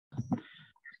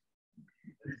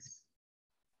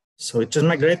So it is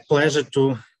my great pleasure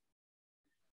to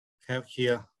have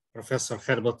here Professor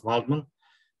Herbert Waldmann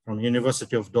from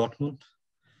University of Dortmund,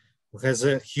 who has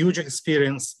a huge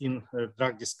experience in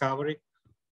drug discovery.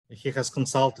 He has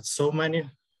consulted so many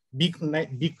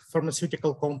big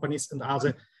pharmaceutical companies and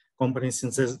other companies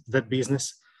in that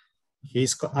business. He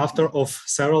is author of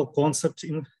several concepts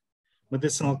in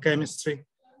medicinal chemistry.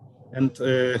 And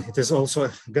it is also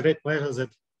a great pleasure that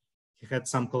he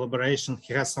has some collaboration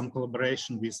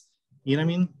with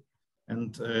Enamine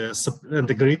and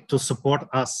agreed to support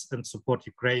us and support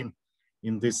Ukraine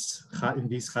in these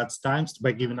hard times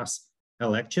by giving us a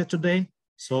lecture today.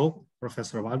 So,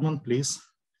 Professor Waldmann, please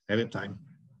have your time.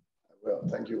 Well,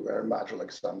 thank you very much,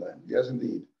 Alexander. Yes,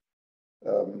 indeed.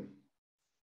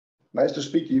 Nice to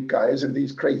speak to you guys in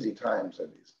these crazy times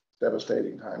and these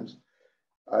devastating times.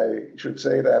 I should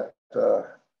say that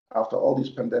after all these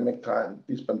pandemic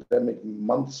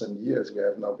months and years we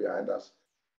have now behind us,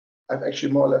 I've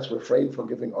actually more or less refrained from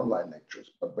giving online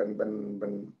lectures. But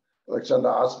when Alexander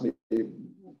asked me,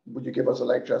 would you give us a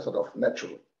lecture, I said, of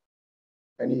naturally.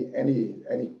 Any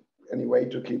way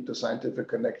to keep the scientific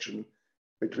connection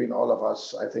between all of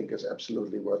us, I think is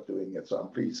absolutely worth doing it. So I'm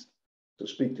pleased to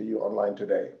speak to you online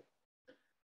today.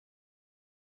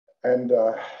 And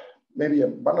maybe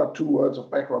one or two words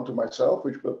of background to myself,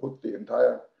 which will put the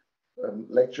entire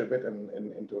lecture bit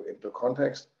into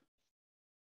context.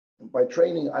 By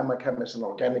training, I'm a chemist, an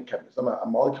organic chemist. I'm a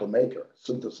molecule maker,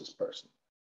 synthesis person.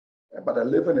 But I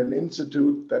live in an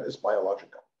institute that is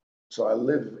biological. So I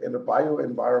live in a bio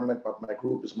environment, but my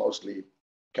group is mostly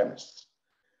chemists.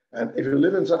 And if you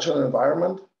live in such an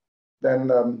environment,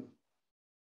 then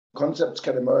concepts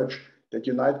can emerge that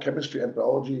unite chemistry and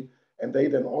biology, and they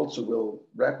then also will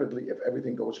rapidly, if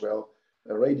everything goes well,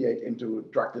 radiate into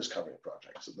drug discovery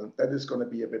projects. So that is going to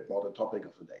be a bit more the topic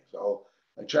of the day. So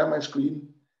I share my screen,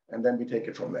 and then we take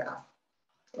it from there.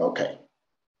 Okay,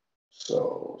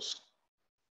 so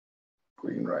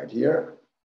screen right here.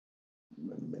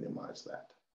 Minimize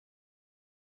that.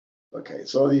 Okay,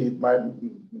 so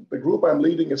the group I'm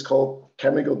leading is called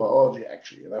Chemical Biology,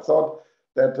 actually. And I thought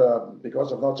that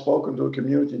because I've not spoken to a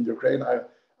community in Ukraine, I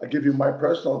give you my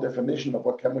personal definition of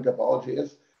what chemical biology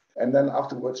is. And then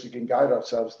afterwards, we can guide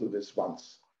ourselves through this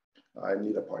once. I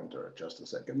need a pointer, just a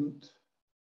second.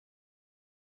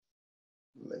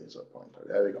 Laser pointer,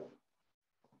 there we go.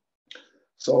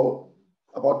 So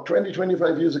about 20,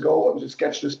 25 years ago, I was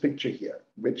sketched this picture here,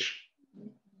 which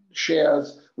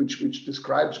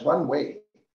describes one way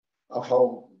of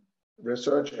how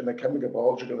research in a chemical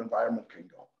biological environment can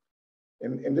go.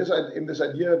 In this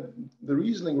idea, the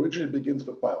reasoning originally begins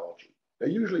with biology. There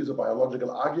usually is a biological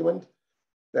argument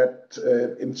that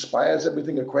inspires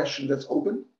everything, a question that's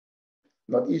open,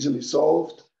 not easily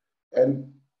solved,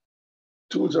 and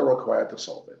tools are required to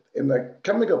solve it. In the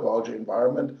chemical biology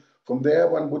environment, from there,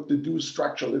 one would deduce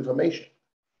structural information.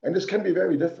 And this can be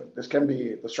very different. This can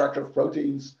be the structure of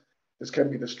proteins. This can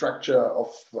be the structure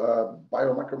of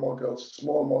biomacromolecules,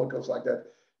 small molecules like that.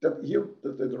 Here,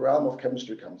 the realm of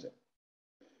chemistry comes in.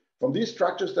 From these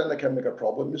structures, then a chemical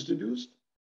problem is deduced,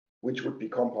 which would be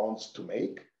compounds to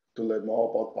make, to learn more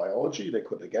about biology. They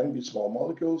could, again, be small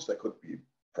molecules. They could be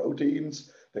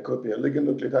proteins. They could be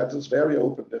oligonucleotides. It's very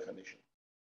open definition.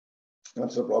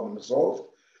 Once the problem is solved,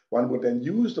 one would then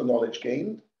use the knowledge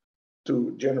gained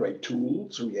to generate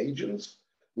tools, reagents,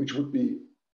 which would be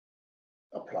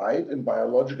applied in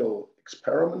biological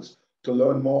experiments to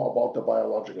learn more about the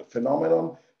biological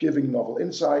phenomenon, giving novel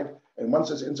insight. And once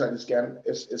this insight is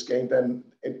gained, then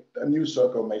a new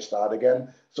circle may start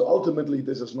again. So ultimately,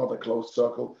 this is not a closed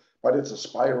circle, but it's a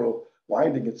spiral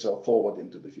winding itself forward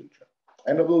into the future.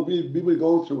 And we will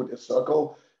go through this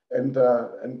circle and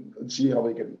see how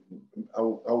we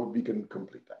can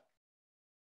complete that.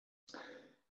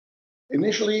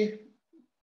 Initially,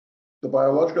 the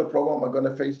biological problem I'm going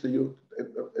to face to you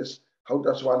is how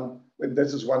does one, and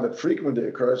this is one that frequently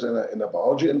occurs in a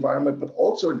biology environment, but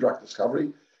also in drug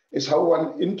discovery, is how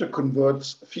one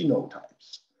interconverts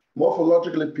phenotypes,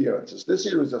 morphological appearances. This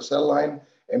here is a cell line,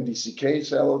 MDCK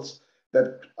cells,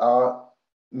 that are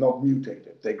not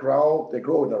mutated. They grow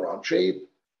in a round shape.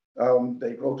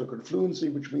 They grow to confluency,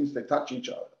 which means they touch each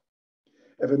other.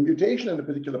 If a mutation in a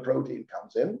particular protein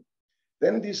comes in,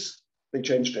 then they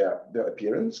change their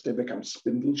appearance. They become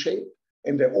spindle-shaped,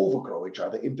 and they overgrow each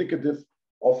other, indicative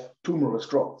of tumorous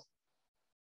growth.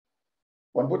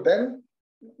 One would then,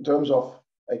 in terms of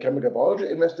a chemical biology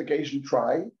investigation,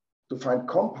 try to find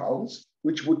compounds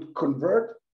which would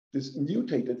convert this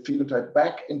mutated phenotype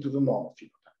back into the normal phenotype.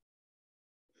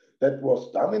 That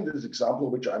was done in this example,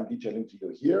 which I'm detailing to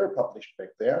you here, published back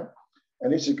there.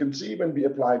 And as you can see, when we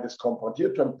apply this compound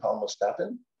here, termed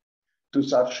palmostatin, to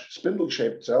such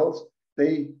spindle-shaped cells,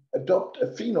 they adopt a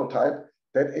phenotype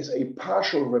that is a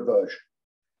partial reversion.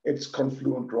 It's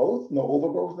confluent growth, no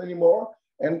overgrowth anymore,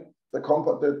 and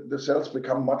the cells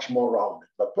become much more rounded.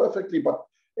 Not perfectly, but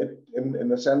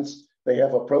in a sense, they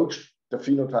have approached the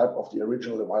phenotype of the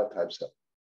original wild-type cell.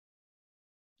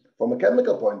 From a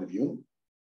chemical point of view,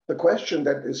 the question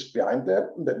that is behind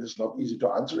that is not easy to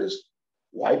answer is,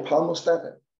 why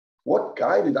palmostaphin? What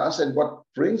guided us and what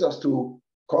brings us to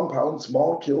compounds,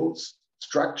 molecules,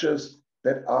 structures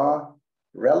that are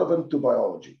relevant to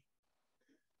biology?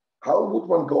 How would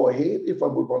one go ahead if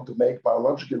one would want to make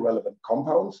biologically relevant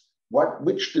compounds?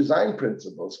 Which design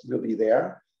principles will be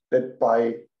there that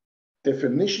by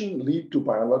definition lead to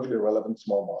biologically relevant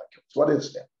small molecules? What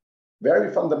is that?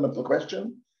 Very fundamental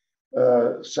question.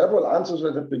 Several answers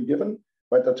that have been given.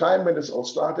 By the time when this all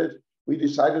started, we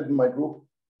decided in my group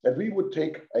that we would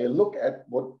take a look at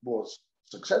what was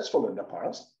successful in the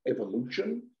past,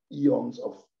 evolution, eons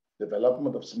of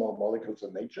development of small molecules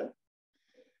in nature,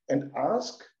 and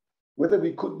ask whether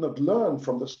we could not learn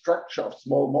from the structure of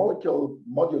small molecule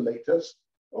modulators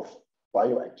of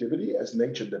bioactivity as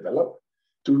nature developed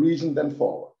to reason them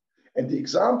forward. And the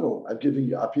example I'm giving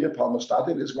you up here,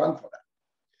 palmostaphin, is one for that.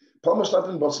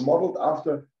 Palmostaphin was modeled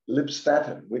after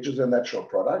lipstatin, which is a natural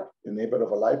product, inhibitor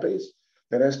of a lipase,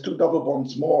 that has 2 double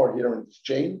bonds more here in this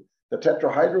chain. The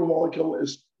tetrahydro molecule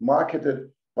is marketed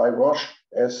by Roche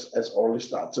as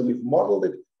orlistat. So we've modeled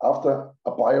it after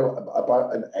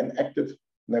an active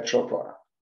natural product.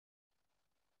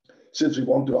 Since we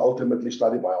want to ultimately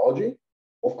study biology,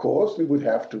 of course, we would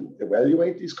have to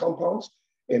evaluate these compounds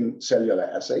in cellular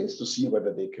assays to see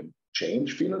whether they can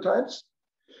change phenotypes.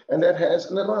 And that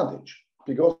has an advantage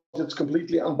because it's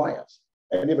completely unbiased.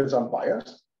 And if it's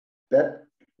unbiased, that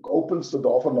opens the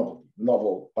door for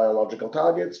novel biological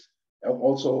targets and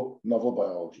also novel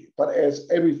biology. But as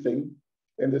everything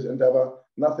in this endeavor,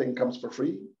 nothing comes for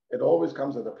free. It always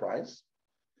comes at a price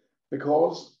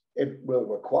because it will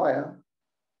require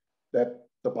that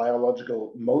the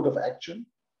biological mode of action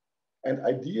and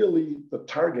ideally the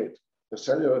target, the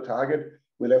cellular target,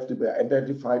 will have to be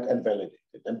identified and validated.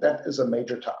 And that is a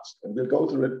major task. And we'll go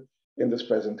through it in this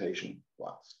presentation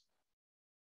once.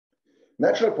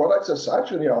 Natural products as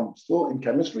such, and I'm still in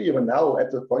chemistry, even now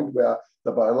at the point where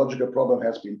the biological problem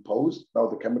has been posed, now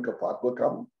the chemical part will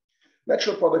come.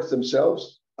 Natural products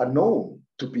themselves are known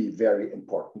to be very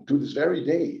important. To this very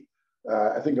day,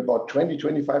 I think about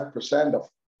 20-25% of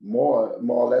more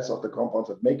or less of the compounds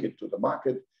that make it to the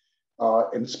market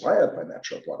are inspired by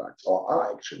natural products or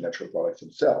are actually natural products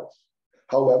themselves.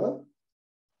 However,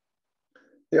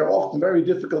 they are often very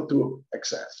difficult to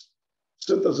access.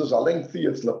 Syntheses are lengthy,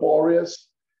 it's laborious,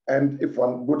 and if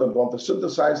one wouldn't want to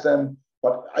synthesize them,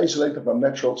 but isolate them from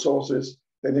natural sources,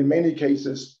 then in many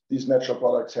cases, these natural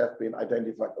products have been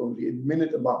identified only in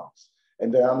minute amounts,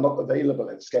 and they are not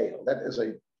available at scale. That is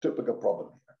a typical problem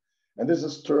here. And this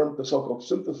is termed the so-called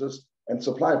synthesis and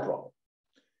supply problem.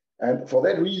 And for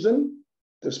that reason,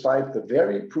 despite the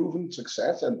very proven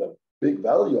success and the big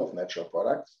value of natural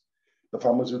products, the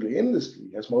pharmaceutical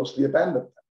industry has mostly abandoned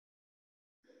them.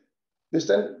 This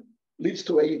then leads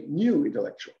to a new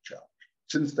intellectual challenge.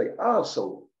 Since they are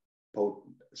so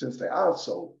potent, since they are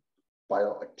so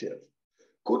bioactive,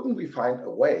 couldn't we find a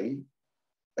way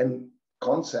and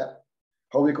concept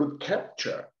how we could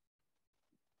capture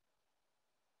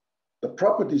the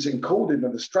properties encoded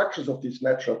in the structures of these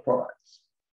natural products?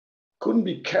 Couldn't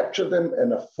we capture them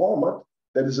in a format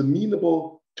that is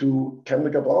amenable to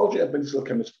chemical biology and medicinal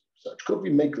chemistry research? Could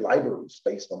we make libraries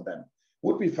based on them?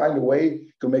 Would we find a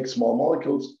way to make small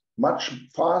molecules much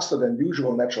faster than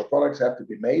usual natural products have to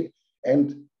be made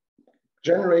and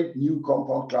generate new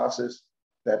compound classes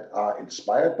that are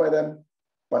inspired by them,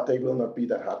 but they will not be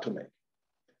that hard to make?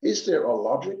 Is there a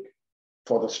logic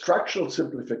for the structural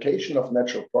simplification of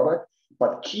natural product,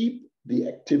 but keep the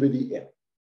activity in?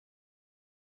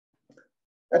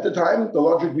 At the time, the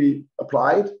logic we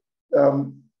applied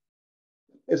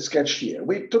is sketched here.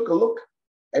 We took a look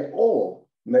at all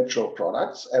natural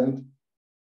products and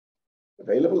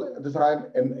available at the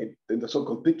time in the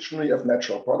so-called Dictionary of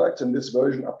Natural Products. And this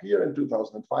version appeared in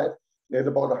 2005. They had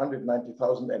about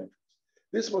 190,000 entries.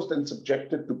 This was then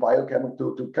subjected to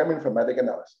cheminformatic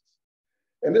analysis.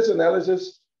 In this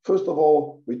analysis, first of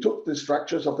all, we took the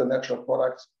structures of the natural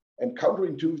products and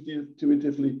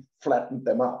counterintuitively flattened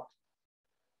them out.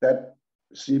 That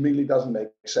seemingly doesn't make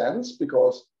sense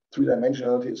because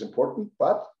three-dimensionality is important,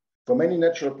 but for many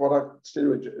natural products,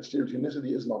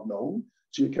 stereogenicity is not known,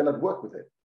 so you cannot work with it.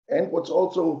 And what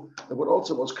also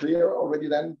was clear already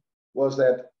then was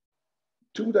that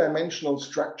two-dimensional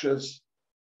structures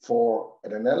for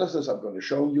an analysis I'm going to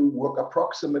show you work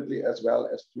approximately as well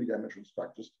as three-dimensional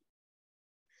structures.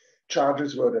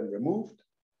 Charges were then removed,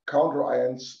 counter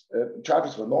ions,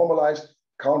 charges were normalized,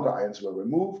 counter ions were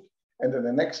removed, and in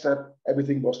the next step,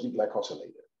 everything was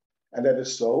deglycosylated. And that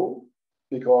is so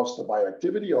because the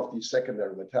bioactivity of these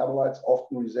secondary metabolites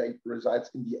often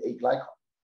resides in the A-glycan.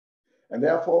 And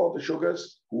therefore, the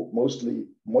sugars, who mostly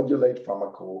modulate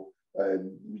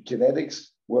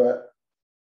pharmacokinetics, were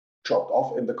chopped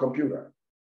off in the computer.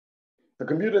 The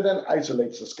computer then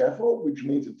isolates the scaffold, which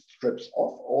means it strips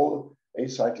off all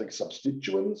acyclic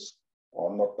substituents,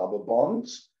 or not double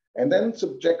bonds, and then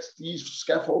subjects these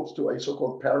scaffolds to a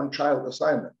so-called parent-child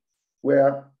assignment,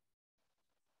 where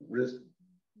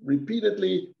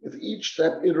repeatedly, with each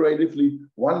step, iteratively,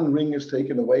 one ring is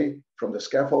taken away from the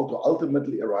scaffold to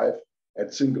ultimately arrive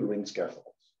at single-ring scaffolds.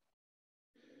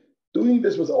 Doing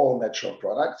this with all natural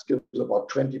products gives about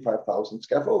 25,000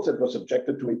 scaffolds that were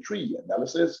subjected to a tree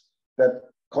analysis that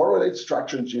correlates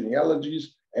structure and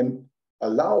genealogies and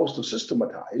allows to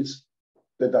systematize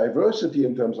the diversity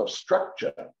in terms of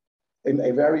structure in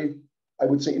a very, I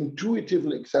would say,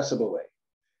 intuitively accessible way.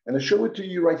 And I show it to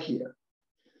you right here.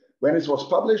 When it was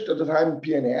published at the time in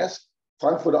PNAS,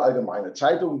 Frankfurter Allgemeine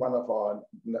Zeitung, one of our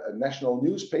national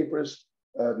newspapers,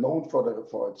 known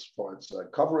for its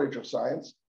coverage of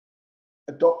science,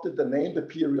 adopted the name, the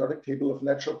periodic table of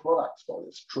natural products for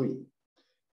this tree.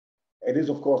 It is,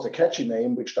 of course, a catchy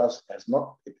name, which does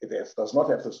not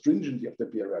have the stringency of the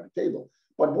periodic table.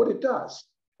 But what it does,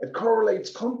 it correlates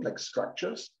complex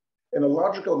structures in a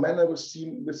logical manner with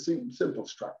simple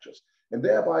structures. And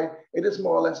thereby, it is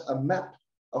more or less a map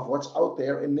of what's out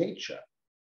there in nature,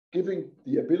 giving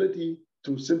the ability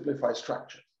to simplify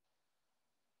structures.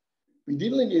 We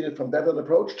delineated from that an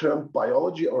approach termed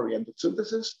biology-oriented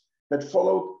synthesis that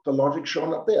followed the logic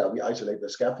shown up there. We isolate the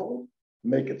scaffold,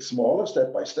 make it smaller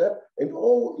step by step, and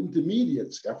all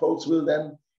intermediate scaffolds will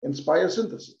then inspire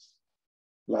synthesis,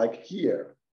 like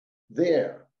here,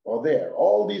 there, or there.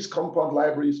 All these compound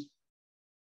libraries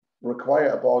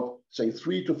require about, say,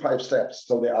 3 to 5 steps,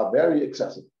 so they are very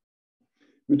accessible.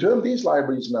 We term these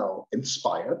libraries now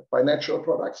inspired by natural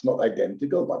products, not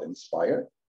identical, but inspired.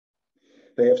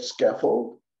 They have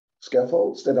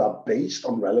scaffolds that are based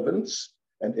on relevance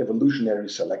and evolutionary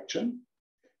selection.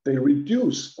 They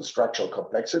reduce the structural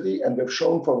complexity, and we've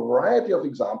shown for a variety of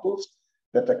examples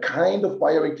that the kind of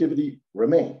bioactivity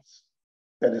remains.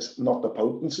 That is not the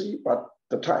potency, but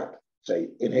the type. Say,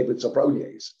 inhibits a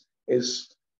protease,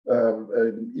 is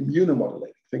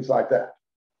immunomodulating, things like that.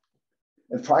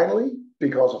 And finally,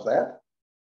 because of that,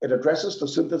 it addresses the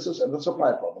synthesis and the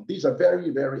supply problem. These are very,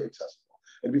 very accessible,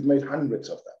 and we've made hundreds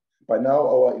of them. By now,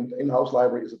 our in-house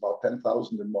library is about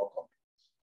 10,000 and more compounds.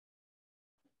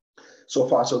 So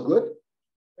far, so good.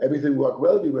 Everything worked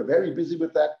well. We were very busy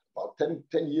with that. About 10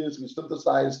 years we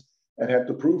synthesized and had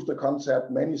to prove the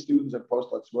concept. Many students and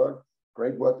postdocs worked.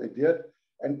 Great work they did.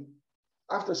 And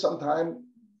after some time,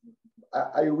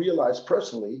 I realized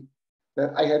personally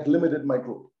that I had limited my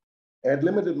group. I had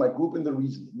limited my group in the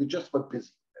reasoning. We just were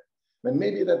busy with it. And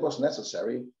maybe that was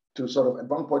necessary to sort of, at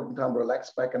one point in time,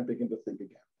 relax back and begin to think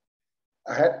again.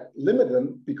 I had limited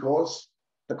them because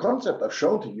the concept I've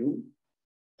shown to you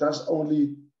does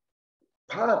only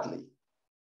partly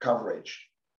coverage,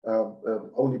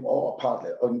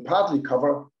 partly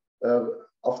cover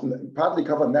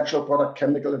natural product,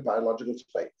 chemical and biological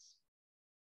space.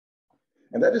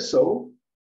 And that is so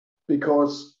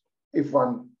because if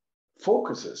one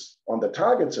focuses on the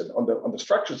targets and on the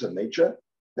structures in nature,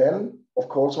 then of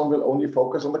course one will only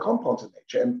focus on the compounds in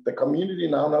nature. And the community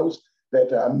now knows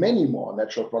that there are many more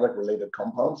natural product related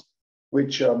compounds,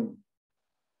 which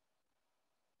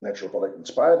natural product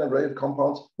inspired and related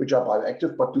compounds, which are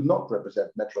bioactive, but do not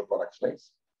represent natural product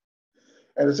space.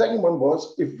 And the second one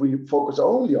was, if we focus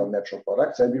only on natural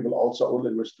products, then we will also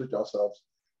only restrict ourselves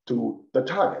to the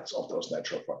targets of those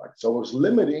natural products. So it was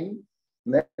limiting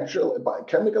natural,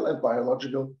 chemical and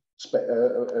biological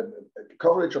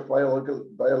coverage of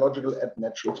biological and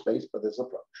natural space by this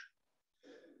approach.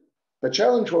 The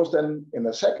challenge was then in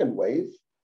the second wave,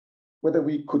 whether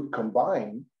we could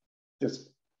combine this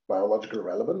biological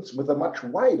relevance with a much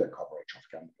wider coverage of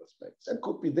chemical space, and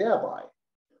could we thereby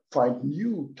find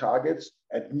new targets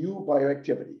and new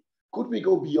bioactivity? Could we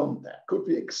go beyond that? Could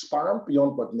we expand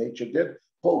beyond what nature did,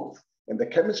 both in the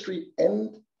chemistry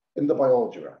and in the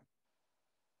biology realm?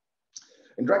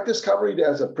 In drug discovery,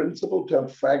 there's a principle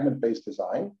termed fragment-based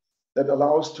design that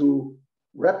allows to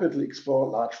rapidly explore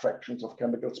large fractions of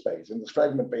chemical space. In this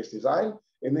fragment-based design,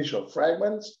 initial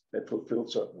fragments that fulfill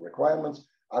certain requirements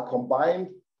are combined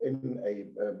in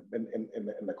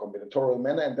a combinatorial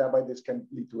manner, and thereby this can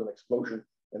lead to an explosion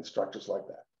in structures like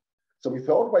that. So we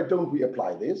thought, why don't we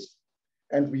apply this?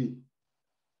 And we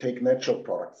take natural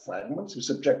product fragments, we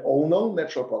subject all known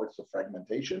natural products to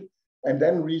fragmentation, and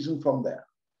then reason from there.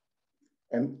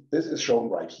 And this is shown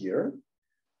right here.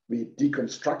 We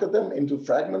deconstructed them into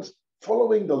fragments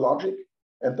following the logic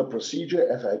and the procedure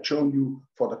as I had shown you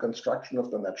for the construction of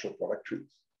the natural product trees.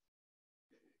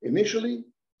 Initially,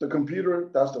 the computer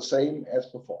does the same as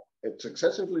before. It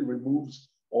successively removes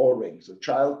all rings, a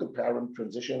child to parent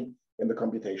transition in the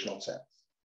computational sense.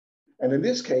 And in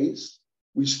this case,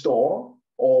 we store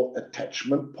all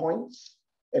attachment points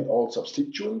and all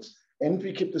substituents, and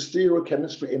we keep the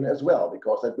stereochemistry in as well,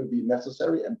 because that will be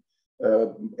necessary and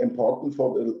important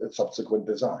for the subsequent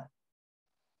design.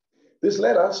 This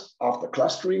led us, after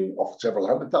clustering of several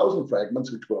 100,000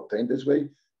 fragments, which were obtained this way,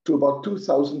 to about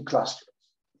 2,000 clusters.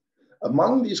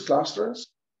 Among these clusters,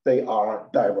 they are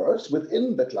diverse.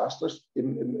 Within the clusters,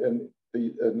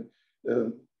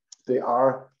 they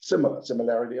are similar.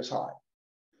 Similarity is high.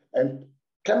 And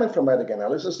cheminformatic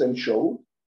analysis then showed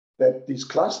that these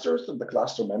clusters and the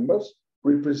cluster members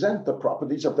represent the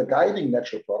properties of the guiding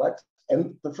natural products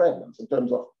and the fragments in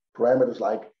terms of parameters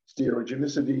like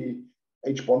stereogenicity,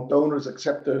 H-bond donors,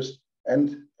 acceptors,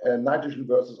 and nitrogen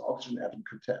versus oxygen atom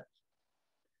content.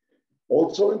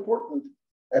 Also important,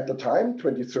 at the time,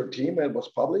 2013, when it was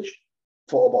published,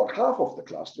 for about half of the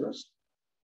clusters,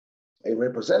 a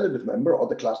representative member or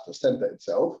the cluster center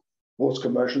itself was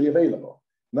commercially available.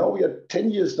 Now we are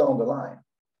 10 years down the line,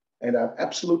 and I'm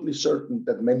absolutely certain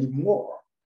that many more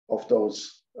of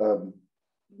those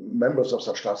members of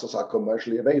such clusters are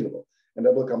commercially available. And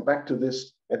I will come back to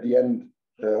this at the end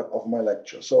of my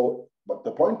lecture. So, but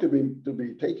the point to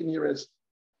be taken here is,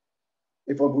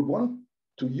 if one would want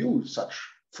to use such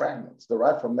fragments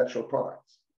derived from natural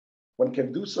products, one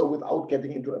can do so without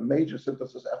getting into a major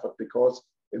synthesis effort, because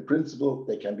in principle,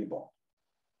 they can be bought.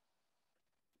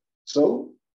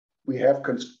 So we have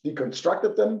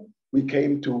deconstructed them. We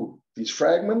came to these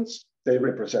fragments. They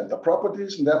represent the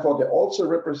properties, and therefore they also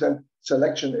represent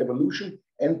selection, evolution,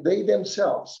 and they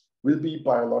themselves will be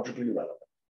biologically relevant.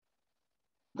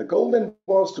 The goal then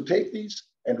was to take these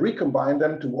and recombine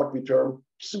them to what we term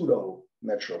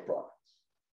pseudo-natural products.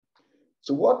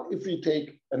 So what if we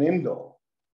take an indole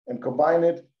and combine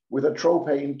it with a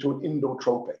tropane to an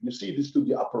indotropane? You see this to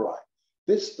the upper right.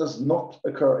 This does not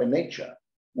occur in nature.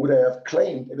 Would I have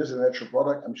claimed it is a natural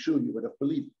product? I'm sure you would have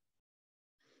believed it.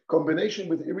 Combination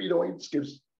with iridoids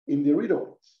gives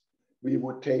indiridoids. We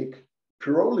would take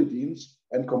pyrrolidines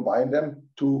and combine them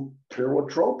to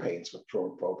pyrotropanes with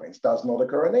pyropropanes. Does not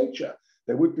occur in nature.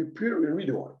 They would be pure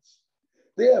iridoids.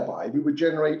 Thereby, we would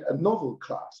generate a novel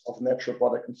class of natural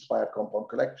product-inspired compound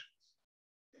collections.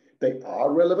 They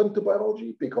are relevant to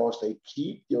biology because they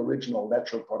keep the original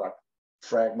natural product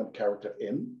fragment character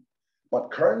in,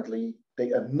 but currently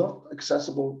they are not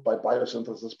accessible by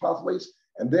biosynthesis pathways,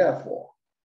 and therefore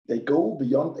they go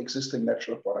beyond existing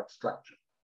natural product structure.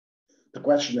 The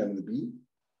question then will be,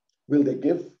 will they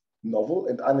give novel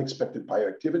and unexpected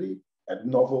bioactivity at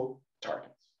novel targets?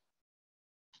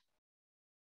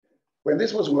 When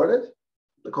this was worded,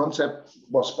 the concept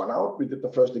was spun out. We did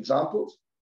the first examples.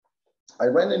 I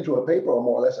ran into a paper, or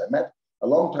more or less I met a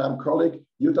longtime colleague,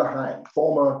 Jutta Hein,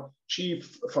 former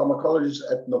chief pharmacologist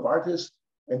at Novartis,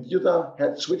 and Jutta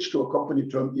had switched to a company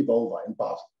termed Evolva in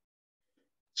Basel.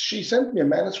 She sent me a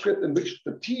manuscript in which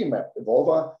the team at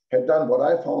Evolva had done what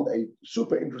I found a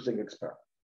super interesting experiment.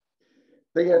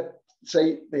 They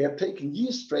had taken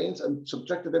yeast strains and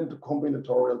subjected them to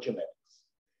combinatorial genetics.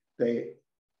 They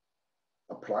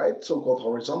applied so-called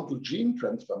horizontal gene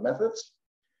transfer methods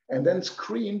and then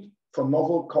screened for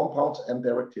novel compounds and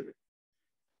their activity.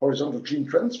 Horizontal gene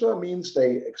transfer means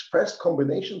they expressed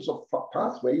combinations of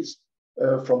pathways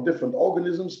from different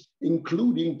organisms,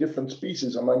 including different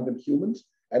species, among them humans,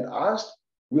 and asked,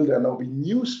 will there now be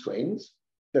new strains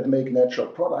that make natural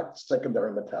products,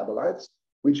 secondary metabolites,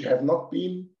 which have not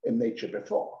been in nature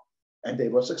before? And they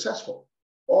were successful.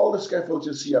 All the scaffolds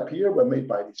you see up here were made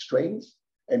by these strains,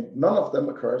 and none of them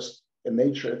occurs in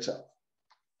nature itself.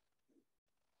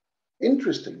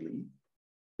 Interestingly,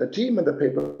 the team in the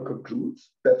paper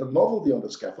concludes that the novelty on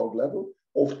the scaffold level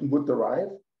often would derive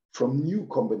from new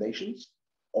combinations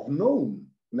of known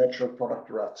natural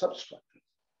product-derived substructures.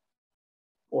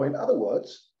 Or in other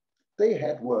words, they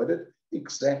had worded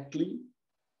exactly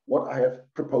what I have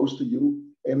proposed to you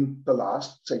in the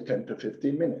last, say, 10 to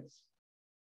 15 minutes.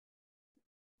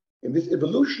 In this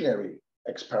evolutionary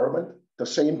experiment, the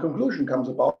same conclusion comes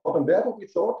about, and therefore we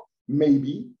thought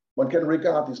maybe one can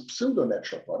regard these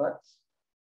pseudo-natural products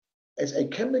as a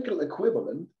chemical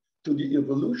equivalent to the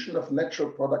evolution of natural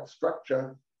product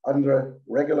structure under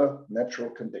regular natural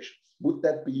conditions? Would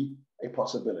that be a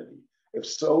possibility? If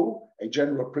so, a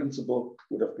general principle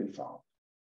would have been found.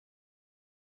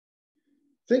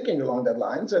 Thinking along that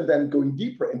lines and then going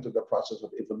deeper into the process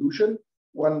of evolution,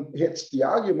 one hits the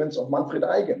arguments of Manfred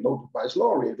Eigen, Nobel Prize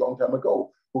laureate a long time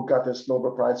ago, who got his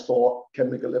Nobel Prize for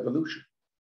chemical evolution.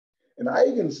 In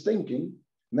Eigen's thinking,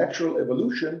 natural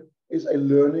evolution is a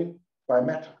learning by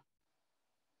matter.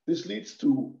 This leads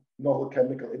to novel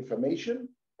chemical information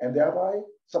and thereby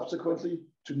subsequently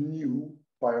to new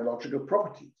biological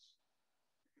properties.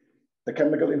 The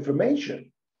chemical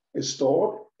information is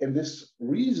stored in this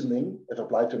reasoning, if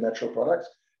applied to natural products,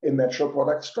 in natural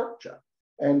product structure.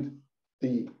 And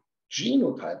the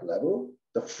genotype level,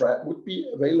 would be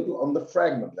available on the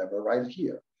fragment level right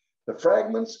here. The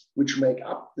fragments which make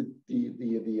up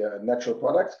the natural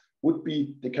products would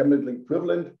be the chemical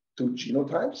equivalent to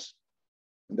genotypes,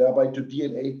 and thereby to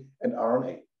DNA and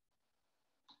RNA.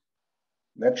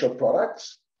 Natural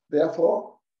products,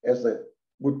 therefore, as they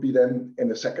would be then in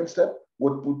the second step,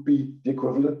 would be the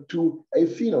equivalent to a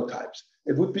phenotypes.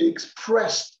 It would be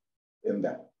expressed in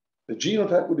them. The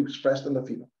genotype would be expressed in the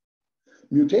phenotype.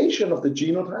 Mutation of the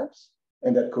genotypes,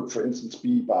 and that could, for instance,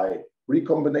 be by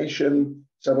recombination,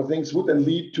 several things, would then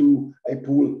lead to a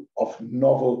pool of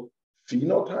novel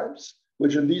phenotypes,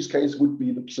 which in these cases would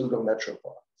be the pseudo-natural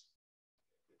products.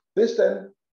 This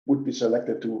then would be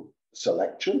selected to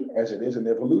selection, as it is in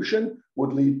evolution,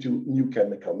 would lead to new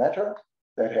chemical matter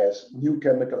that has new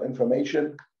chemical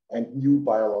information and new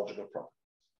biological properties.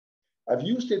 I've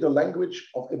used here the language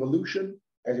of evolution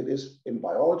as it is in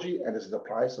biology and as it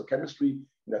applies to chemistry.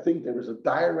 And I think there is a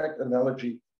direct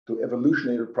analogy to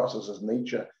evolutionary processes in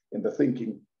nature in the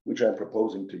thinking which I'm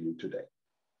proposing to you today.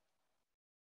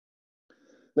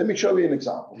 Let me show you an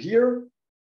example. Here,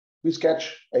 we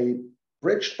sketch a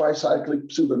bridged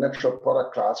bicyclic pseudo-natural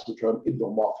product class we term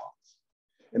endomorphons.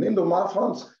 In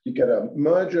endomorphons, you get a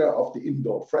merger of the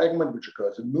endo fragment, which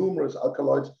occurs in numerous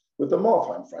alkaloids, with the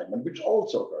morphine fragment, which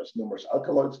also occurs in numerous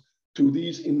alkaloids, to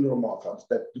these endomorphons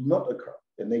that do not occur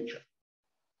in nature.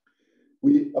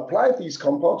 We applied these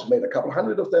compounds, made a couple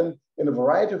hundred of them in a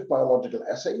variety of biological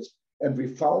assays, and we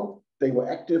found they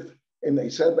were active in a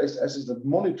cell-based assay that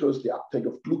monitors the uptake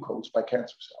of glucose by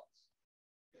cancer cells.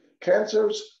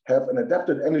 Cancers have an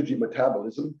adapted energy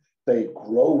metabolism. They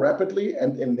grow rapidly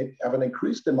and have an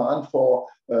increased demand for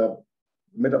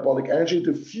metabolic energy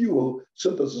to fuel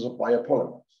synthesis of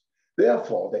biopolymers.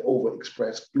 Therefore, they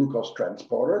overexpress glucose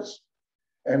transporters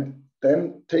and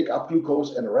then take up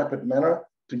glucose in a rapid manner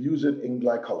to use it in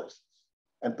glycolysis.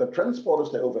 And the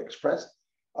transporters they overexpress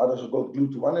are the so-called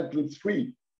GLUT1 and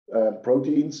GLUT3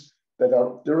 proteins that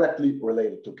are directly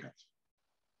related to cancer.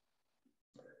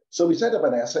 So we set up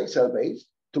an assay, cell-based,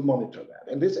 to monitor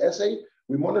that. In this assay,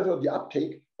 we monitor the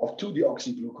uptake of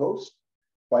 2-deoxyglucose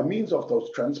by means of those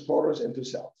transporters into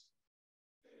cells.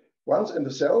 Once in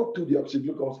the cell,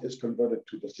 2-deoxyglucose is converted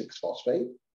to the 6-phosphate,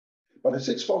 but the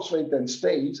 6-phosphate then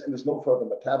stays and is no further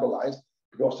metabolized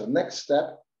because the next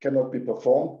step cannot be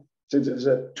performed since it is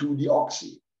a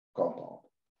 2-deoxy compound.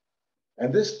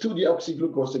 And this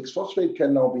 2-deoxyglucose 6-phosphate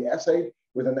can now be assayed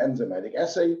with an enzymatic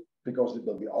assay because it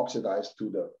will be oxidized to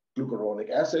the glucuronic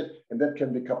acid, and that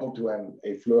can be coupled to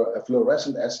a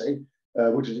fluorescent assay,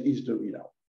 which is easy to read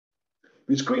out.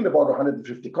 We screened about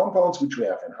 150 compounds, which we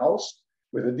have in-house.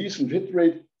 With a decent hit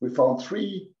rate, we found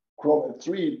three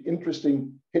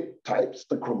interesting hit types,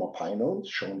 the chromopinones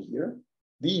shown here.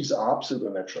 These are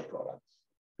pseudo-natural products.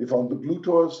 We found the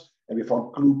glutors and we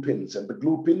found glupins, and the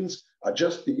glupins are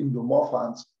just the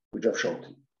endomorphons which I've shown to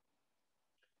you.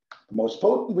 The most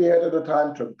potent we had at the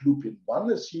time, termed glupin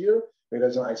 1, is here. It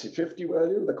has an IC50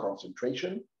 value, the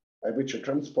concentration at which a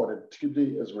transport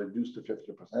activity is reduced to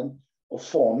 50% of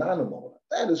 4 nanomolar.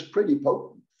 That is pretty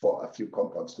potent for a few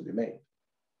compounds to be made.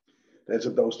 There's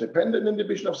a dose-dependent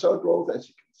inhibition of cell growth, as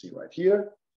you can see right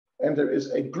here, and there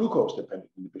is a glucose-dependent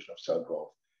inhibition of cell growth.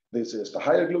 This is the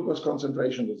higher glucose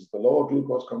concentration, this is the lower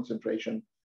glucose concentration,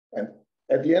 and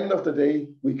at the end of the day,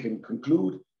 we can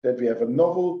conclude that we have a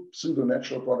novel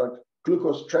pseudo-natural product,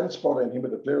 glucose transporter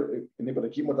inhibitor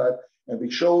chemotype, and we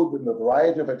showed in a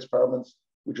variety of experiments,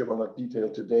 which I will not detail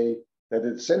today, that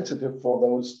it's sensitive for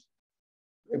those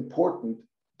important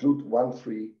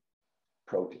GLUT1-3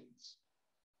 proteins.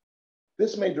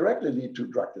 This may directly lead to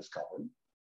drug discovery.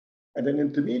 And an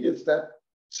intermediate step,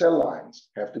 cell lines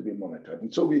have to be monitored.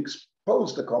 And so we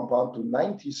exposed the compound to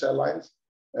 90 cell lines,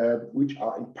 which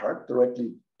are in part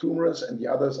directly tumorous and the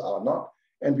others are not.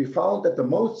 And we found that the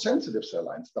most sensitive cell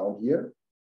lines down here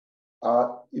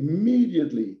are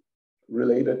immediately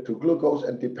related to glucose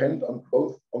and depend on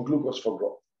glucose for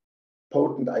growth.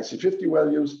 Potent IC50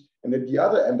 values, and at the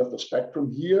other end of the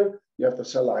spectrum here, you have the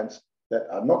cell lines that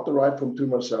are not derived from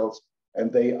tumor cells,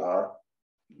 and they are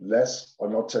less or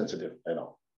not sensitive at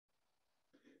all.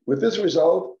 With this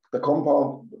result,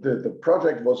 the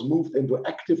project was moved into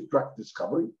active drug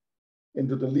discovery,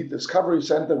 into the Lead Discovery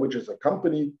Center, which is a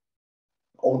company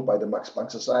owned by the Max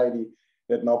Planck Society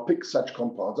that now picks such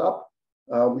compounds up.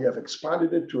 We have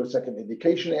expanded it to a second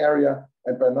indication area,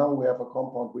 and by now we have a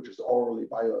compound which is orally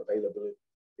bioavailable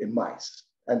in mice.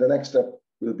 And the next step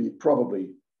will be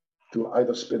probably to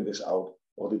either spin this out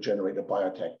or to generate a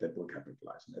biotech that will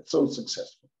capitalize on it. So it's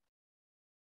successful.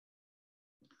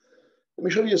 Let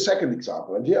me show you a second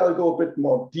example, and here I'll go a bit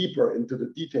more deeper into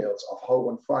the details of how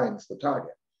one finds the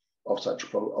target of such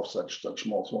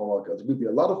small molecules. It will be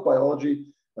a lot of biology,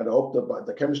 and I hope that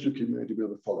the chemistry community will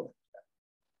be following.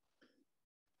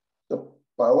 The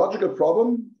biological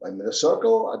problem, I'm in a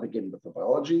circle, I begin with the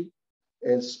biology,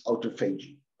 is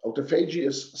autophagy. Autophagy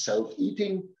is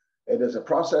self-eating. It is a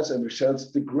process in which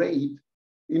cells degrade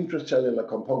intracellular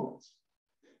components.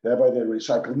 Thereby they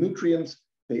recycle nutrients,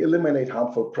 they eliminate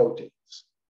harmful proteins,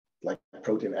 like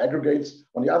protein aggregates.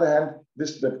 On the other hand,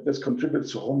 this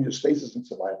contributes to homeostasis and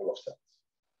survival of cells.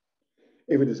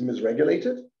 If it is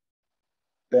misregulated,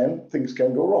 then things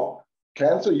can go wrong.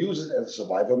 Cancer uses it as a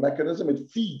survival mechanism. It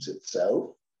feeds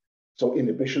itself, so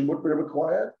inhibition would be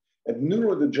required. And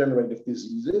neurodegenerative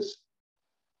diseases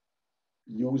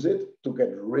use it to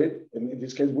get rid, and in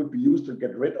this case would be used to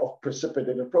get rid of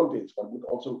precipitated proteins. One would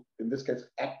also, in this case,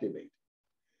 activate.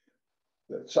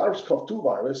 The SARS-CoV-2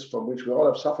 virus, from which we all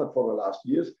have suffered for the last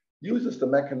years, uses the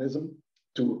mechanism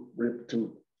to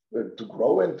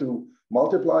grow and to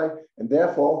multiply, and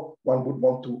therefore one would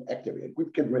want to activate it,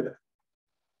 would get rid of it.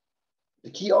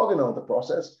 The key organ of the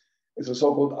process is a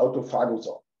so-called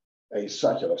autophagosome, a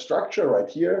circular structure right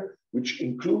here, which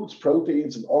includes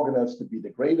proteins and organelles to be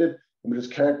degraded, and which is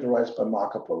characterized by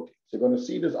marker proteins. You're going to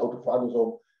see this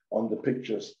autophagosome on the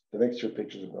pictures, the next few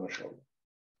pictures I'm going to show you.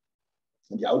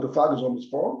 And the autophagosome is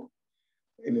formed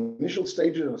in initial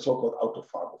stages of a so-called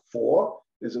autophagophore.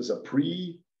 This is a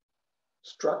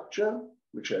pre-structure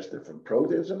which has different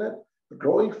proteins in it. The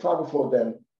growing phagophore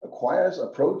then acquires a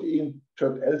protein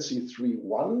termed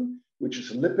LC31, which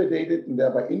is lipidated and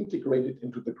thereby integrated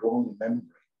into the growing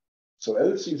membrane. So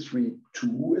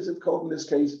LC32, as it's called in this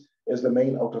case, is the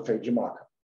main autophagy marker.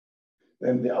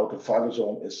 Then the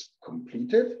autophagosome is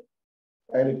completed.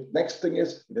 And the next thing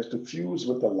is it has to fuse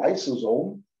with the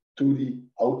lysosome to the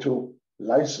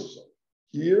autolysosome.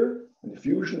 Here, in the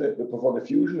fusion, before the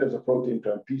fusion, there's a protein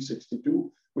termed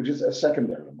P62, which is a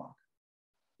secondary marker.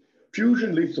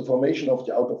 Fusion leads to formation of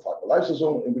the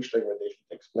autophagolysosome, in which degradation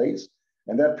takes place,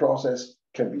 and that process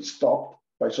can be stopped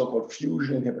by so-called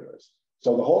fusion inhibitors.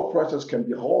 So the whole process can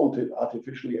be halted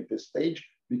artificially at this stage.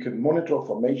 We can monitor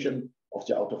formation of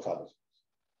the autophagosomes.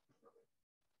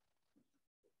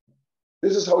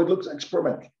 This is how it looks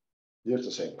experimentally. Here's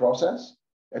the same process.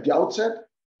 At the outset,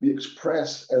 we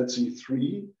express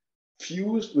LC3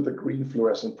 fused with a green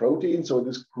fluorescent protein, so it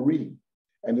is green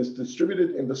and is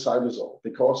distributed in the cytosol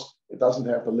because it doesn't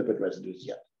have the lipid residues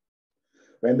yet.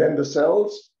 When then the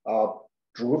cells are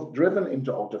driven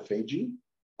into autophagy,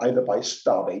 either by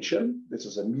starvation, this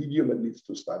is a medium that leads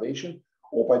to starvation,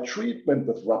 or by treatment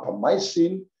with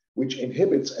rapamycin, which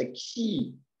inhibits a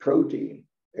key protein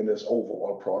in this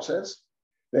overall process,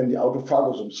 then the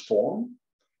autophagosomes form,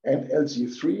 and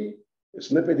LC3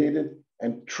 is lipidated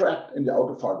and trapped in the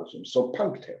autophagosome, so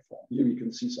punctate form. Here you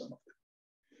can see some of it.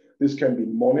 This can be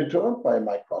monitored by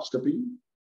microscopy,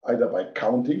 either by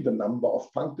counting the number of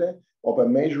punctate or by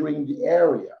measuring the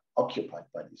area occupied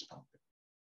by these punctate.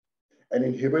 An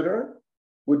inhibitor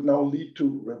would now lead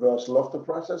to reversal of the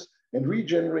process and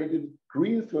regenerated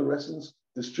green fluorescence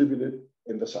distributed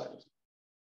in the cytosol.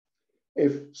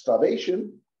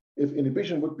 If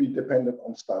inhibition would be dependent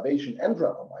on starvation and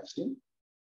rapamycin,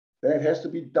 then it has to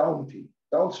be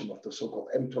downstream of the so-called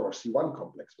mTOR-C1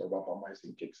 complex where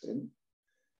rapamycin kicks in.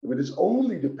 If it is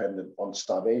only dependent on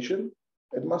starvation,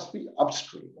 it must be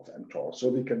upstream of mTOR. So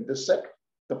we can dissect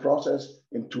the process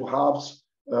in two halves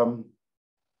and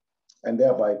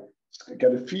thereby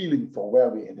get a feeling for where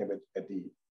we inhibit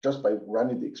just by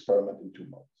running the experiment in 2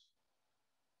 modes.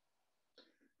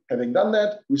 Having done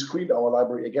that, we screened our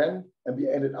library again, and we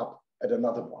ended up at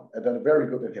another one, at a very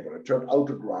good inhibitor, termed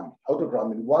autogramin.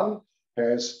 Autogramin 1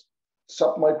 has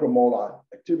submicromolar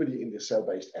activity in the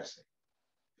cell-based assay.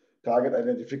 Target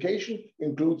identification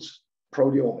includes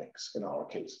proteomics in our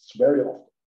case. It's very often.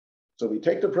 So we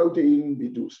take the protein, we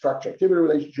do structure-activity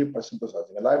relationship by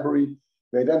synthesizing a library.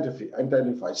 We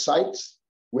identify sites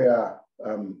where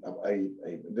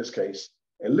in this case,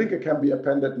 a linker can be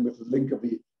appended, and with the linker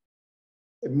we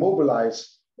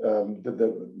immobilize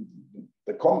the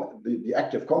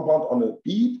active compound on a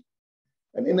bead,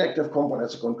 an inactive compound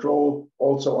as a control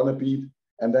also on a bead,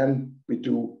 and then we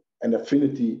do an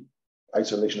affinity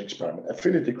isolation experiment,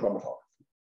 affinity chromatography.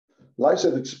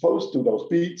 Lysate exposed to those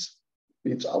beads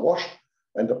are washed,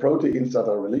 and the proteins that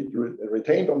are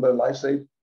retained on the lysate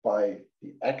by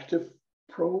the active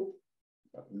probe,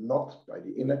 but not by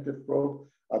the inactive probe,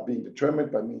 are being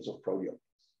determined by means of proteomics.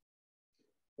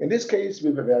 In this case,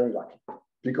 we were very lucky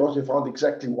because we found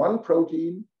exactly one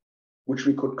protein which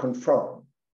we could confirm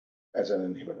as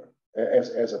an inhibitor,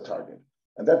 as a target.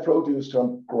 And that protein is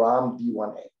termed gram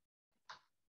D1A.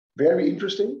 Very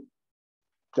interesting.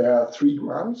 There are 3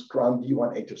 grams, gram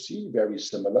D1A to C, very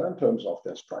similar in terms of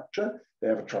their structure. They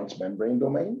have a transmembrane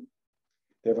domain.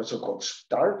 They have a so-called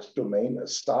START domain, a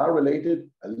star-related,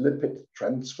 a lipid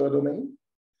transfer domain.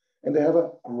 And they have a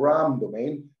gram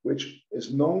domain, which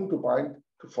is known to bind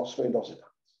to phosphoinositide.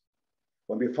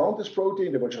 When we found this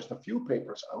protein, there were just a few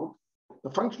papers out. The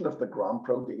function of the gram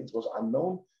proteins was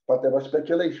unknown, but there was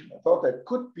speculation. I thought there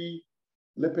could be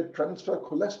lipid transfer,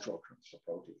 cholesterol transfer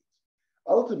proteins.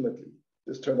 Ultimately,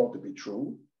 this turned out to be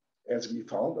true, as we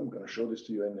found. I'm going to show this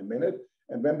to you in a minute.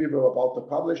 And when we were about to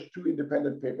publish, 2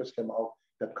 independent papers came out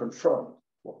that confirmed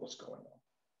what was going on.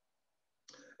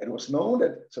 It was known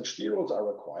that such sterols are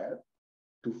required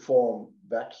to form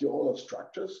vacuolar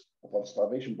structures upon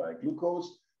starvation by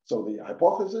glucose. So the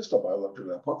hypothesis, the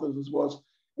biological hypothesis was,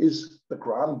 is the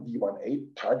gram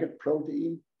D1A target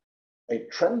protein a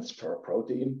transfer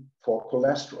protein for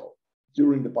cholesterol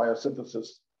during the biosynthesis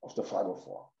of the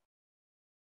 504?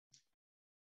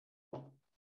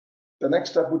 The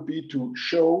next step would be to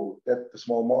show that the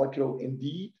small molecule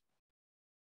indeed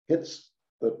hits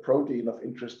the protein of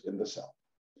interest in the cell.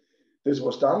 This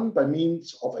was done by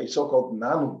means of a so-called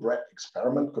nanobread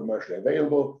experiment, commercially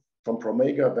available from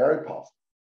Promega, very powerful.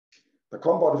 The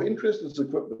compound of interest is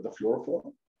equipped with the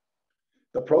fluorophore.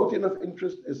 The protein of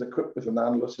interest is equipped with a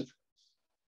nanoluciferase.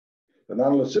 The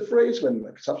nanoluciferase, when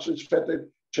the substrate is fed,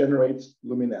 generates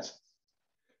luminescence.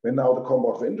 When now the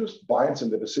compound of interest binds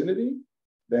in the vicinity,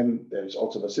 then there is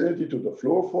also vicinity to the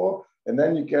fluorophore, and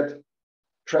then you get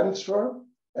transfer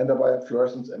and a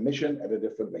biofluorescence emission at a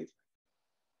different wavelength.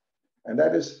 And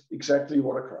that is exactly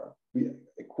what occurred. We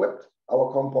equipped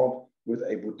our compound with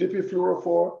a Boudippi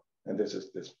fluorophore, and this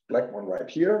is this black one right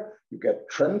here. You get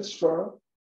transfer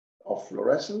of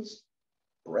fluorescence,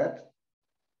 red.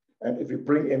 And if you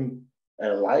bring in a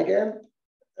ligand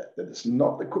that is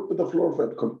not equipped with the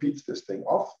fluorophore, it competes this thing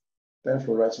off, then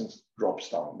fluorescence drops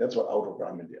down. That's what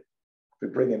autogramming did. If we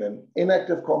bring in an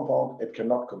inactive compound, it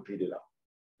cannot compete it out.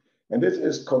 And this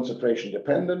is concentration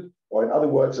dependent, or in other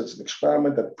words, it's an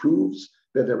experiment that proves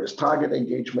that there is target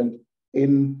engagement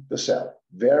in the cell.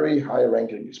 Very high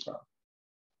ranking experiment.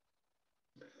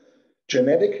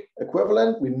 Genetic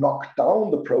equivalent, we knock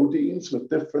down the proteins with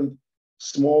different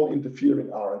small interfering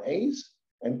RNAs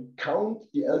and count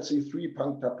the LC3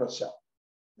 puncta per cell.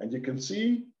 And you can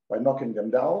see by knocking them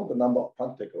down, the number of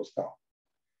puncta goes down.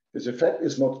 This effect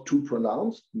is not too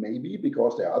pronounced, maybe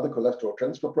because there are other cholesterol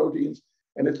transfer proteins,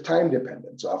 and it's time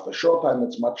dependent. So after a short time,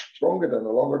 it's much stronger than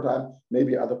a longer time.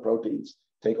 Maybe other proteins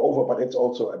take over, but it's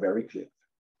also a very clear effect.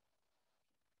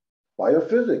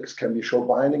 Biophysics, can we show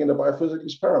binding in a biophysics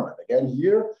experiment? Again,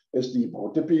 here is the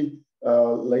Boudippi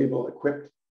label equipped,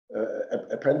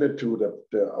 appended to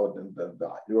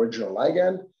the original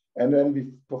ligand. And then we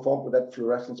performed with that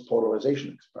fluorescence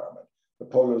polarization experiment. The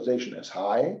polarization is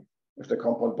high if the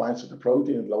compound binds to the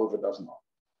protein and low if it does not.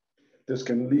 This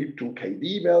can lead to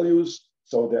KD values.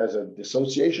 So there's a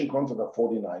dissociation constant of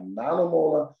 49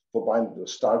 nanomolar for binding to the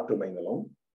start domain alone,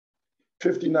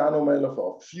 50 nanomolar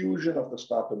for fusion of the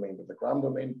start domain with the gram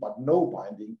domain, but no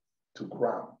binding to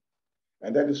gram.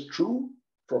 And that is true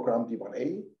for gram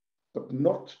D1A, but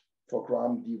not for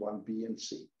gram D1B and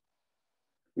C.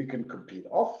 We can compete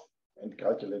off and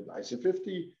calculate an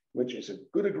IC50, which is a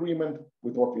good agreement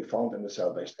with what we found in the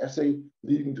cell-based assay,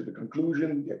 leading to the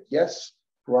conclusion that yes,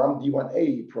 gram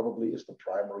D1A probably is the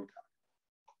primary target.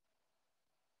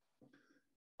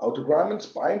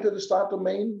 Autogrammins bind to the start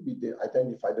domain. We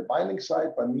identify the binding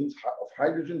site by means of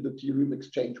hydrogen deuterium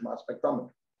exchange mass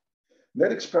spectrometry. In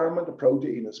that experiment, the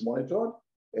protein is monitored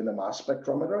in a mass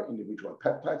spectrometer. Individual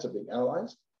peptides are being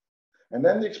analyzed. And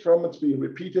then the experiment's being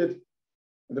repeated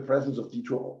in the presence of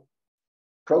D2O.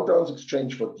 Protons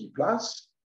exchange for D+,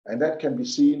 and that can be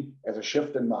seen as a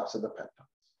shift in mass of the peptides.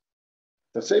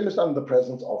 The same is done in the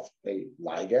presence of a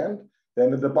ligand.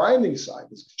 Then at the binding site,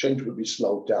 this exchange will be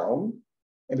slowed down,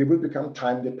 and it will become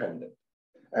time dependent.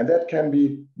 And that can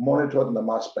be monitored in the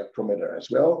mass spectrometer as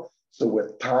well. So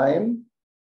with time,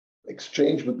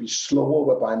 exchange would be slower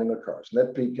where binding occurs. And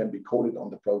that peak can be coded on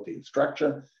the protein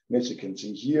structure. And as you can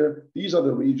see here, these are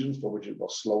the regions for which it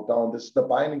was slowed down. This is the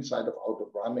binding site of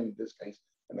autogrammine, in this case,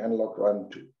 an analog run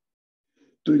 2.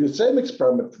 Doing the same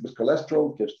experiment with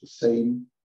cholesterol gives the same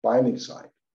binding site.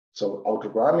 So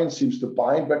autogrammine seems to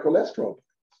bind where cholesterol binds.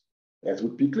 As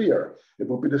would be clear, it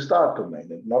would be the start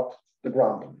domain and not the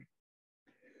ground domain.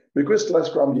 We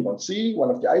crystallized gram D1C,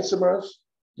 one of the isomers,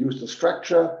 used the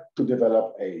structure to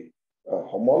develop a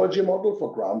homology model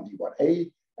for gram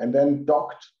D1A, and then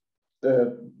docked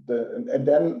and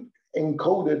then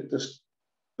encoded the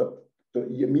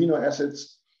amino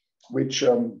acids for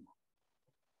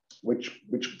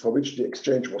which the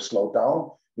exchange was slowed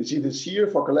down. You see this here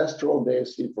for cholesterol, there you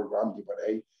see it for gram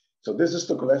D1A. So this is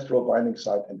the cholesterol binding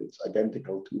site, and it's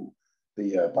identical to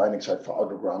the binding site for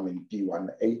autogrammine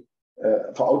D1A,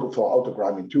 for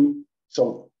autogrammine 2.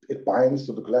 So it binds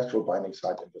to the cholesterol binding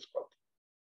site in this protein.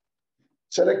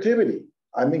 Selectivity,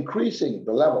 I'm increasing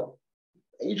the level.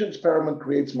 Each experiment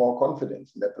creates more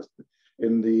confidence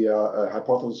in the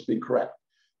hypothesis being correct.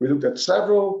 We looked at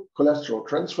several cholesterol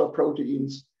transfer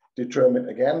proteins, determined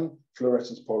again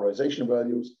fluorescence polarization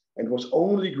values, and it was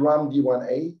only gram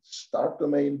D1A, start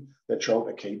domain, that showed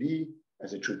a KD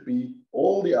as it should be.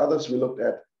 All the others we looked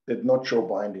at did not show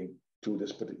binding to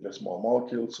this particular small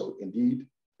molecule. So indeed,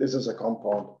 this is a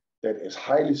compound that is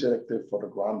highly selective for the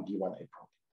gram D1A protein.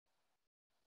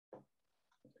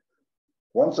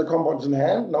 Once the compound is in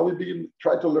hand, now we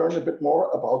try to learn a bit more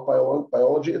about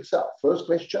biology itself. First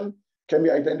question, can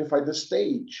we identify the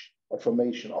stage of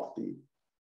formation of the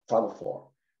phagophore,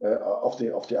 of the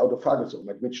autophagosome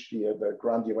at which the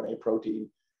gram D1A protein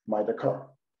might occur?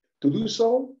 To do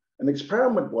so, an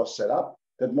experiment was set up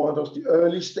that monitors the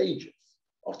early stages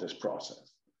of this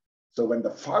process. So when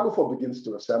the phagophore begins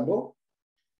to assemble,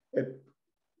 it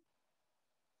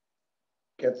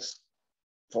gets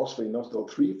phosphatidylinositol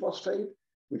 3-phosphate,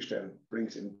 which then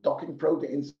brings in docking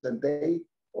proteins, and they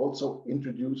also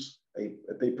introduce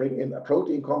they bring in a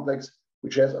protein complex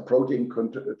which has a protein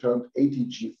termed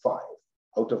ATG5,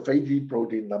 autophagy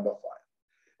protein number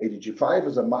 5. ATG5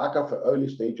 is a marker for early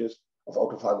stages of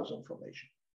autophagosome formation.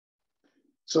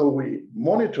 So we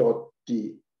monitored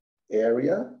the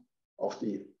area of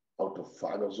the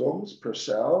autophagosomes per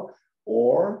cell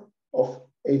or of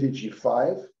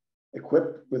ATG5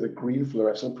 equipped with a green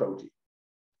fluorescent protein.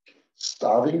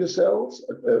 Starving the cells,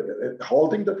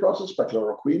 halting the process by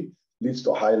chloroquine leads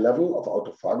to a high level of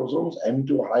autophagosomes and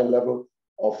to a high level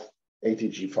of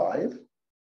ATG5.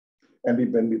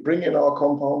 And when we bring in our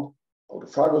compound,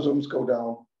 autophagosomes go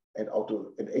down and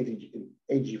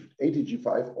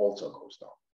ATG5 also goes down.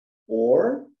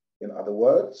 Or, in other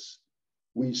words,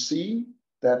 we see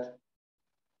that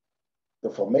the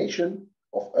formation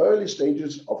of early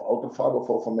stages of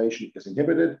autophagophore formation is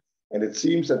inhibited, and it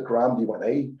seems that gram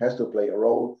D1A has to play a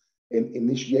role in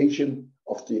initiation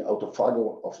of the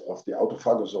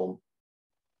autophagosome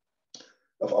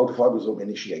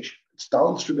initiation. It's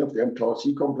downstream of the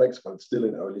mTOR-C complex, but it's still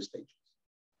in early stages.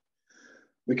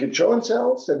 We can show in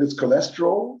cells that it's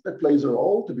cholesterol that plays a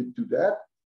role. To do that,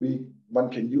 one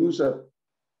can use a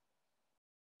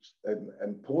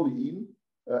polyene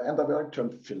antibiotic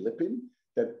termed philippin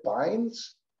that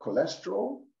binds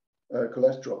cholesterol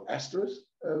esters,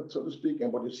 so to speak.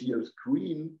 And what you see here is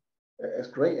green as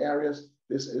gray areas.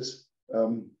 This is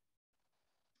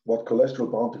what cholesterol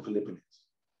bound to philippin is.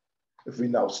 If we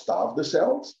now starve the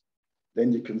cells,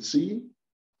 then you can see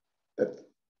that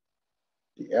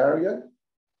the area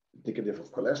indicative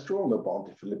of cholesterol, the bound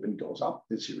to philippin goes up.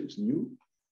 This here is new.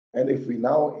 And if we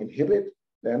now inhibit,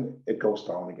 then it goes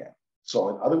down again. So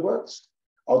in other words,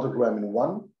 autogrammine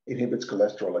 1 inhibits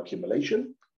cholesterol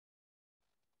accumulation.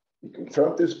 We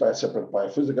confirmed this by a separate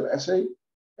biophysical assay,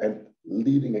 and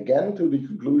leading again to the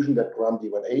conclusion that gram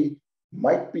D1A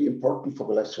might be important for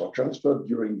cholesterol transfer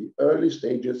during the early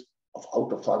stages of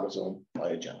autophagosome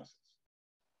biogenesis.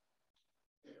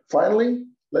 Finally,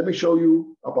 let me show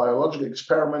you a biological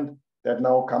experiment that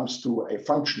now comes to a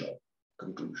functional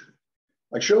conclusion.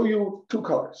 I show you two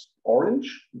colors,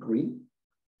 orange, green.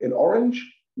 In orange,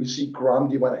 we see gram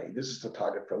D1A. This is the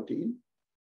target protein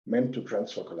meant to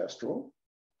transfer cholesterol.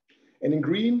 And in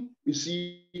green, we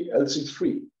see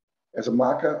LC3 as a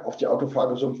marker of the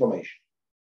autophagosome formation.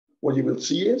 What you will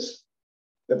see is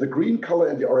that the green color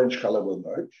and the orange color will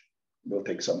merge. It will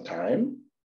take some time.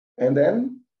 And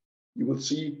then you will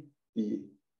see the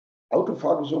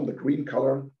autophagosome, the green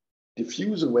color,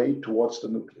 diffuse away towards the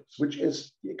nucleus, which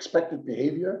is the expected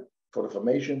behavior for the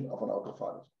formation of an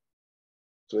autophagosome.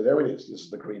 So there it is. This is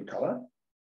the green color.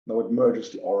 Now it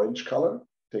merges the orange color,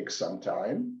 takes some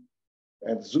time,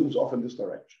 and zooms off in this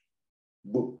direction.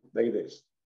 Boom, there it is.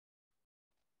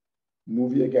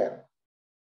 Movie again.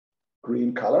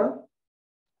 Green color,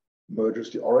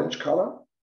 merges the orange color,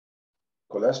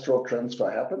 cholesterol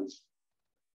transfer happens,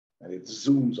 and it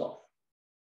zooms off.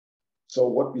 So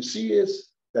what we see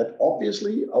is that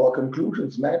obviously our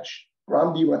conclusions match.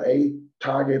 Gram-D1A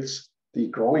targets the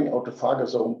growing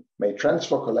autophagosome, may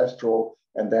transfer cholesterol,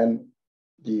 and then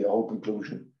the whole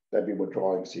conclusion that we were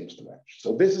drawing seems to match.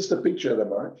 So this is the picture that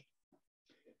emerged.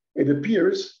 It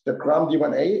appears that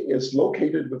Gram-D1A is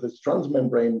located with its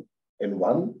transmembrane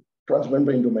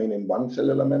domain in one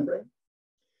cellular membrane.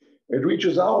 It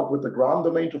reaches out with the Gram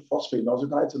domain to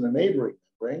phosphatidylinositides in a neighboring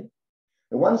membrane.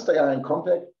 And once they are in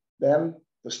contact, then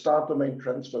the start domain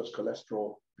transfers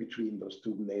cholesterol between those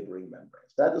two neighboring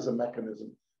membranes. That is a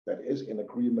mechanism that is in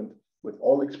agreement with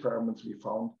all experiments we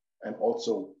found, and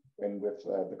also with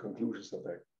the conclusions that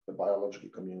the biological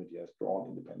community has drawn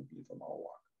independently from our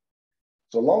work.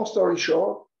 So long story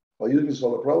short, by using this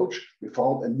whole approach, we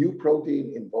found a new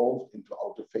protein involved into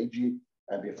autophagy,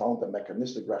 and we found the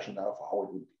mechanistic rationale for how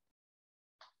it would be.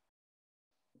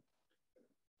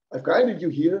 I've guided you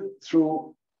here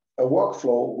through a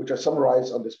workflow which I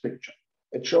summarize on this picture.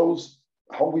 It shows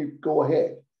how we go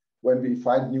ahead when we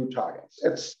find new targets.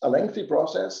 It's a lengthy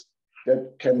process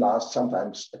that can last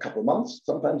sometimes a couple months,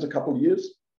 sometimes a couple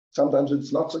years. Sometimes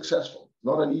it's not successful.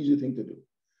 Not an easy thing to do.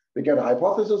 We get a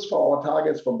hypothesis for our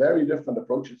targets from very different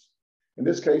approaches. In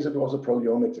this case, it was a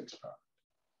proteomics experiment.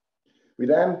 We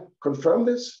then confirm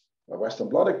this by Western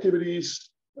blot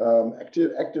activities,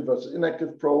 active versus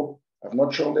inactive probe. I've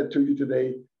not shown that to you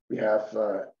today. We have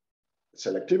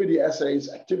selectivity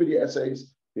assays, activity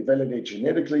assays. We validate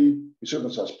genetically. We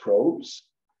synthesize probes,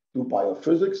 do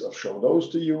biophysics. I've shown those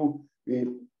to you. We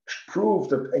prove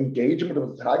the engagement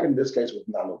of the target, in this case with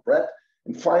nanobread.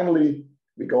 And finally,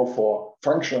 we go for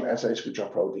functional assays, which are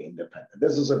protein independent.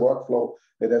 This is a workflow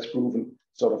that has proven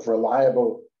sort of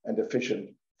reliable and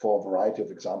efficient for a variety of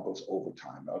examples over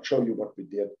time. I'll show you what we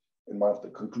did in one of the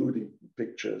concluding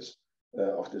pictures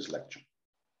of this lecture.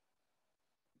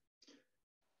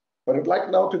 But I'd like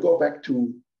now to go back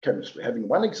to chemistry. Having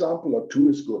one example or two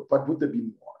is good, but would there be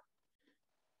more?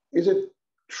 Is it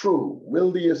true?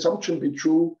 Will the assumption be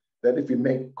true that if we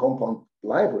make compound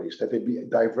libraries, that they be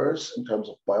diverse in terms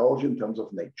of biology, in terms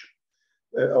of nature,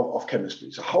 of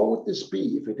chemistry? So how would this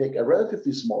be if we take a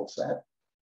relatively small set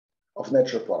of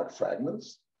natural product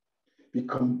fragments, we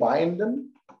combine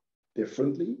them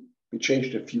differently, we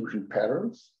change the fusion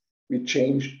patterns, we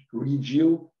change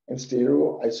regio and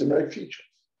stereoisomeric features?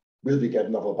 Will we get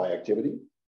novel bioactivity?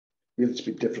 Will this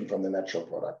be different from the natural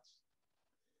products?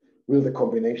 Will the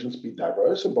combinations be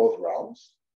diverse in both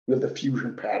realms? Will the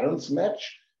fusion patterns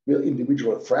match? Will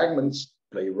individual fragments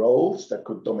play roles that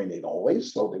could dominate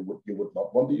always, so you would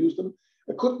not want to use them?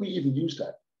 Or could we even use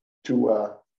that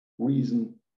to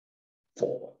reason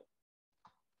forward?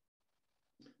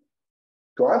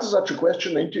 To answer such a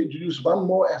question, I need to introduce one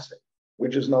more assay,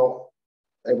 which is now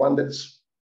one that's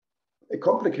a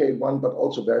complicated one, but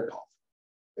also very powerful.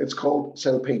 It's called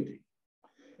cell painting.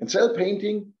 In cell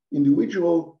painting,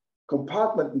 individual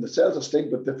compartments in the cells are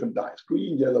stained with different dyes,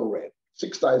 green, yellow, red.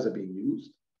 6 dyes are being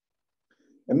used.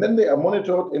 And then they are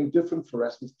monitored in different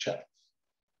fluorescence channels.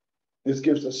 This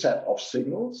gives a set of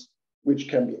signals, which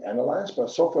can be analyzed by a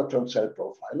software termed Cell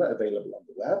Profiler, available on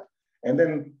the web. And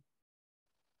then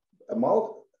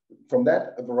from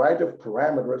that, a variety of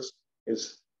parameters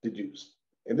is deduced.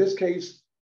 In this case,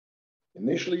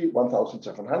 initially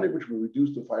 1,700, which we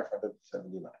reduced to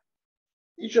 579.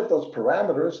 Each of those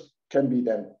parameters can be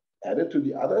then added to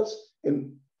the others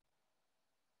in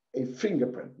a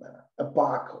fingerprint manner, a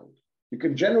barcode. You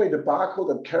can generate a barcode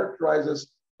that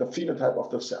characterizes the phenotype of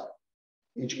the cell.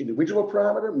 Each individual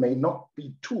parameter may not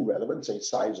be too relevant, say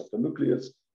size of the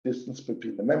nucleus, distance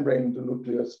between the membrane and the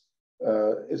nucleus,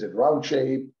 is it round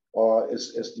shape, or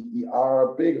is the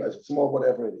ER big, or is it small,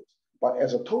 whatever it is. But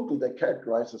as a total, they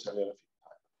characterize the cellular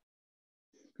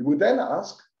phenotype. We would then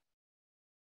ask,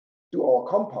 do our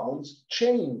compounds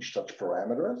change such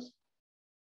parameters?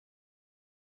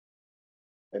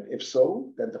 And if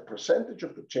so, then the percentage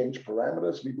of the changed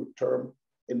parameters we would term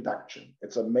induction.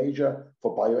 It's a measure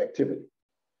for bioactivity.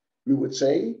 We would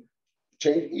say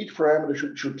each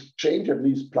parameter should change at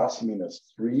least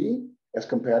 ±3 as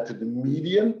compared to the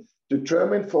median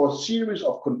determined for a series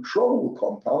of control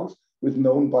compounds with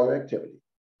known bioactivity.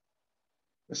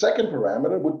 The second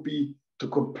parameter would be to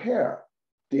compare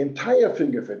the entire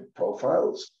fingerprint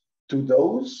profiles to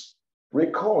those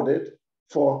recorded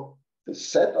for the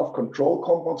set of control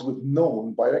compounds with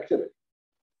known bioactivity.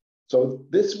 So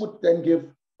this would then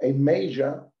give a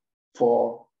measure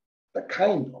for the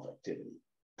kind of activity.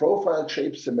 Profile,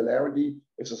 shape, similarity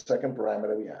is the second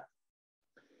parameter we have.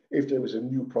 If there is a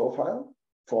new profile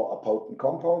for a potent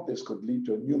compound, this could lead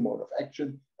to a new mode of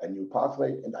action, a new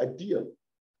pathway, and ideal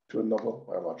to a novel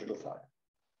biological target.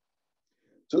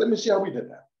 So let me see how we did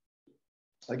that.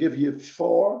 I give you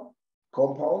 4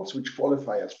 compounds which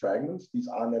qualify as fragments. These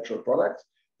are natural products.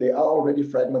 They are already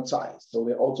fragment sized, so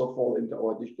they also fall into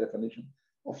our definition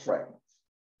of fragments.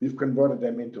 We've converted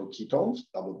them into ketones.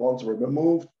 Double bonds were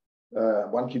removed.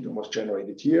 1 ketone was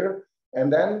generated here.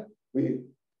 And then we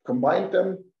combined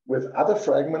them with other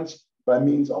fragments by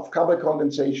means of carbon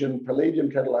condensation, palladium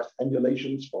catalyzed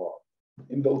annulations for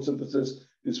indole synthesis.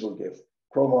 This will give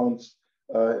chromones,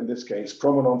 in this case,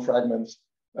 chromonone fragments,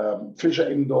 Fischer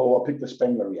indole or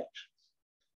Pictet-Spengler reactions.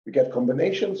 We get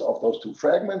combinations of those 2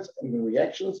 fragments and the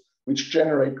reactions which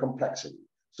generate complexity.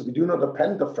 So we do not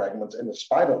append the fragments in a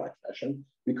spider-like fashion.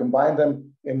 We combine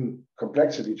them in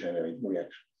complexity generating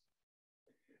reactions.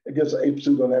 It gives 8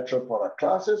 pseudo-natural product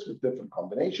classes with different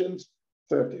combinations,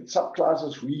 13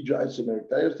 subclasses, regio, isomeric,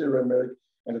 diastereomeric,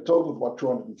 and a total of about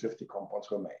 250 compounds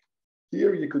were made.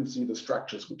 Here you can see the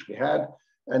structures which we had,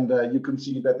 and you can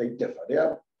see that they differ. They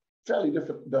are fairly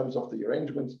different in terms of the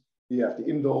arrangements. You have the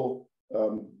indole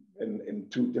in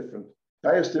 2 different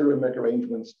diastereomeric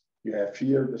arrangements. You have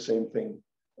here the same thing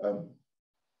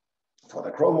for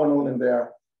the chromonone in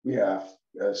there. We have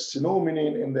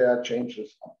cynominin in there,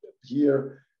 changes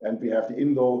here, and we have the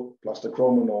indole plus the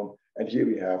chromonone, and here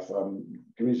we have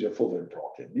greaseofulvin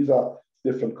protein. These are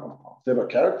different compounds. They were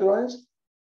characterized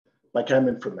by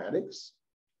cheminformatics.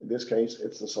 In this case,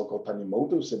 it's the so-called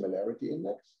Tanimoto similarity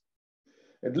index.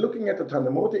 And looking at the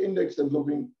Tanimoto index and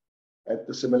looking at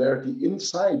the similarity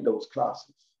inside those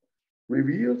classes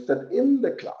reveals that in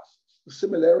the classes, the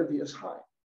similarity is high.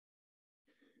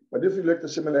 But if you look at the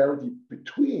similarity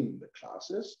between the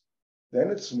classes, then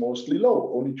it's mostly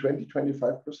low, only 20,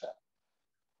 25%.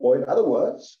 Or in other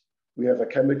words, we have a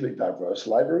chemically diverse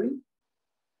library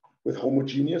with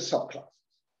homogeneous subclasses.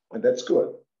 And that's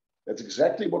good. That's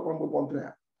exactly what one would want to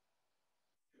have.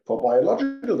 For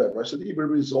biological diversity, we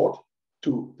resort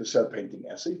to the cell painting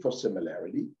assay for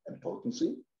similarity and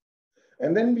potency.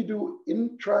 And then we do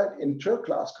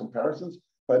inter-class comparisons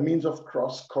by means of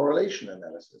cross-correlation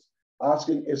analysis,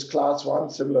 asking, is class 1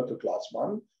 similar to class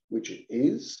 1, which it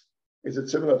is? Is it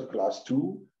similar to class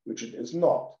 2, which it is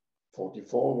not?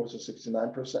 44 versus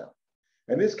 69%.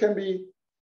 And this can be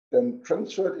then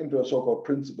transferred into a so-called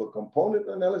principal component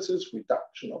analysis,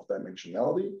 reduction of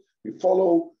dimensionality. We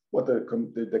follow what the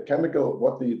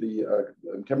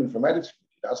cheminformatics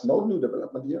does, no new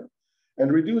development here,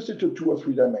 and reduce it to 2 or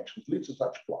 3 dimensions, leads to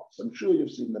such plots. I'm sure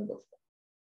you've seen them before.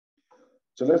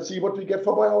 So let's see what we get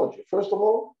for biology. First of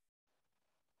all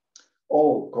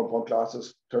compound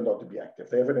classes turned out to be active.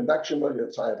 They have an induction value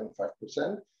that's higher than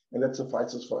 5%, and that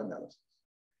suffices for analysis.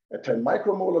 At 10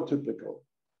 micromolar typical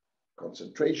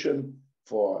concentration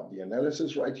for the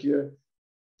analysis right here,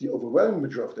 the overwhelming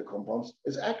majority of the compounds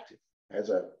is active, has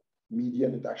a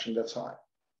median induction that's high.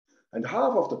 And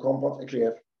half of the compounds actually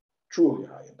have truly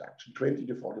high induction, 20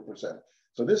 to 40%.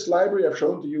 So this library I've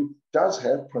shown to you does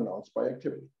have pronounced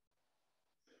bioactivity.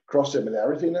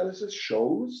 Cross-similarity analysis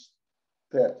shows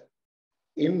that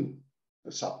in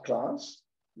the subclass,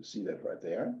 you see that right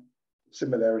there,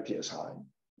 similarity is high.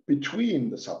 Between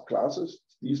the subclasses,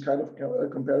 these kind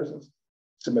of comparisons,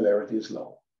 similarity is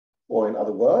low. Or in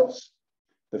other words,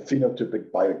 the phenotypic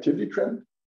bioactivity trend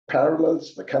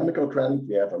parallels the chemical trend.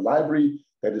 We have a library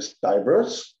that is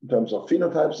diverse in terms of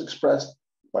phenotypes expressed,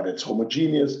 but it's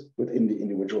homogeneous within the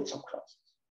individual subclasses.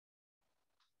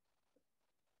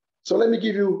 So let me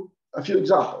give you a few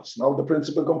examples. Now the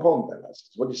principal component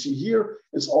analysis. What you see here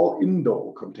is all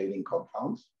indole containing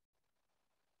compounds.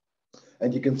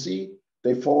 And you can see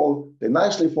they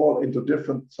nicely fall into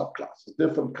different subclasses,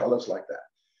 different colors like that.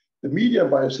 The median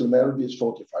biosimilarity is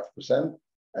 45%,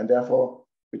 and therefore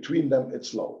between them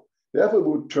it's low. Therefore,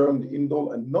 we would term the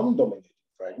indole a non-dominating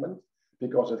fragment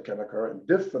because it can occur in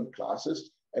different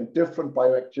classes and different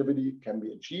bioactivity can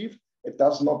be achieved. It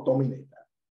does not dominate that.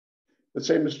 The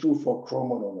same is true for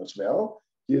chromonone as well.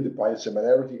 Here the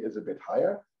biosimilarity is a bit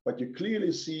higher, but you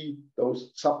clearly see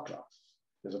those subclasses.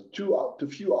 There's a few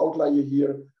outliers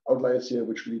here,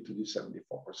 which lead to the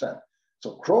 74%.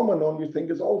 So chromonone, we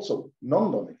think, is also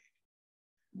non-dominating,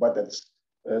 but that's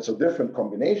so different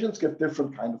combinations give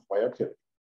different kind of bioactivity.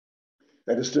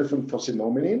 That is different for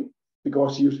cynominin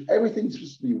because everything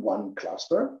seems to be one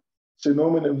cluster.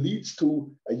 Cynominin leads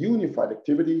to a unified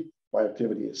activity.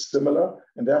 Bioactivity is similar,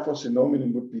 and therefore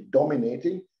cynominin would be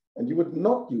dominating, and you would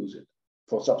not use it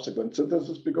for subsequent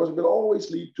synthesis because it will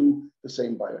always lead to the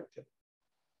same bioactivity.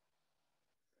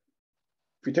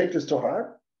 If we take this to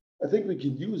heart, I think we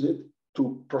can use it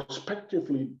to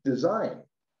prospectively design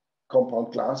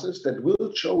compound classes that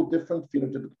will show different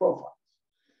phenotypic profiles.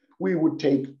 We would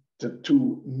take the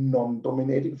two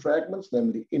non-dominating fragments,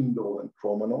 namely indole and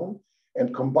chromanone,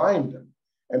 and combine them.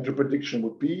 And the prediction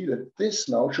would be that this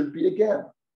now should be again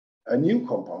a new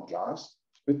compound class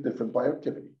with different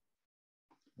bioactivity.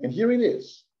 And here it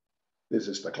is. This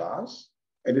is the class,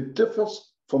 and it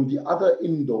differs from the other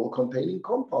indole containing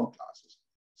compound classes.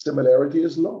 Similarity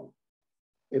is low.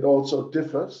 It also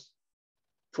differs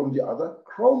from the other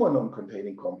chromanone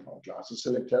containing compound classes.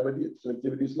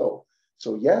 Selectivity is low.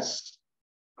 So yes,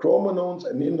 chromanones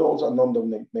and indoles are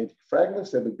non-dominating fragments.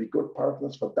 They will be good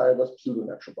partners for diverse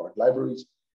pseudo-natural product libraries.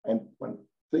 And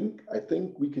I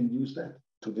think we can use that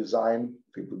to design,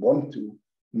 if we want to,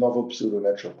 novel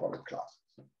pseudo-natural product classes.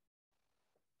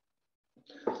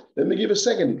 Let me give a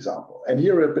second example. And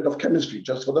here a bit of chemistry,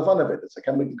 just for the fun of it. It's a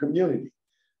chemical community.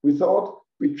 We thought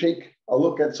we'd take a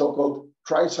look at so-called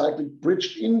tricyclic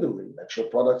bridged indole natural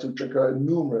products which occur in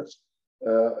numerous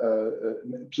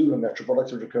pseudo-natural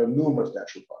products which occur in numerous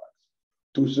natural products.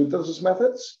 Two synthesis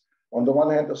methods. On the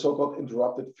one hand, the so-called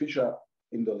interrupted Fischer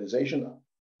indolization,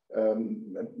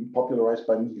 popularized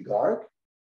by Neil Garg.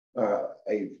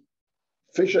 A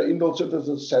Fischer indole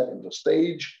synthesis set into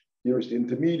stage. Here is the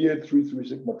intermediate 3,3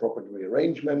 sigma tropic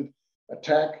rearrangement.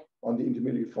 Attack on the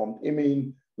intermediate formed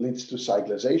imine leads to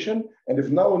cyclization. And if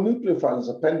now a nucleophile is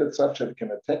appended such that it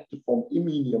can attack to form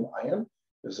iminium ion,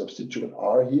 the substituent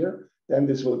R here, then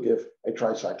this will give a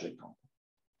tricyclic compound.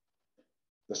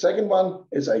 The second one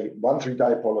is a 1,3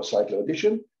 dipolar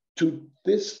cycloaddition to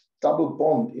this double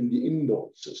bond in the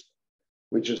indole system,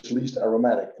 which is least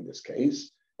aromatic in this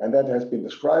case. And that has been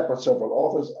described by several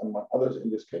authors, among others in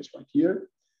this case right here.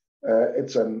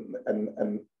 It's a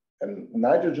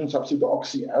nitrogen substitute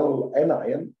oxyallyl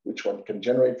anion, which one can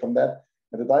generate from that.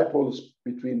 And the dipole is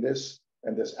between this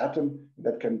and this atom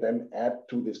that can then add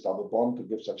to this double bond to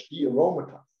give such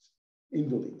dearomatized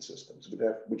indolene systems,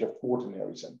 which have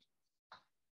quaternary centers.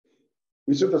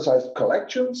 We synthesized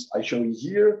collections. I show you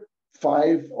here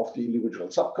 5 of the individual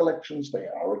subcollections. They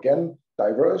are again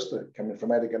diverse. The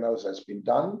cheminformatic analysis has been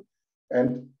done.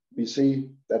 And we see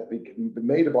that we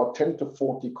made about 10 to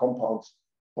 40 compounds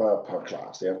per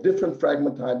class. They have different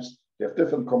fragment types, they have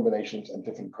different combinations and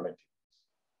different connectivities.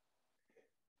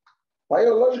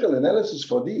 Biological analysis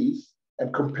for these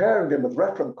and comparing them with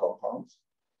reference compounds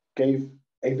gave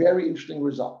a very interesting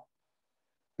result,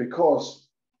 because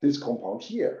this compound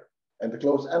here and the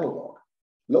close analog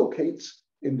locates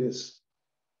in this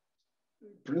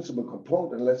principal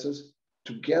component analysis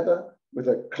together with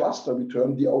a cluster we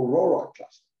term the Aurora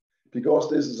cluster, because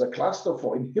this is a cluster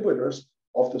for inhibitors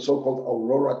of the so-called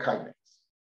Aurora kinase.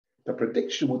 The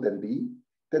prediction would then be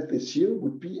that this here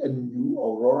would be a new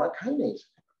Aurora kinase.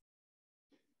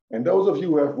 And those of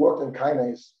you who have worked in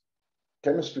kinase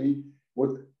chemistry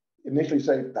would initially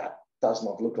say, that does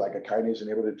not look like a kinase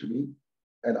inhibitor to me.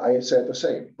 And I said the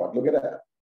same, but look at that.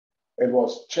 It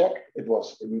was checked, it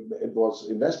was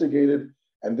investigated,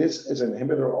 and this is an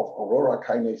inhibitor of Aurora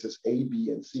kinases A, B,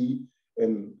 and C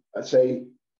in, say,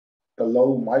 the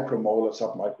low micromolar,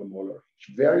 submicromolar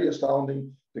range. Very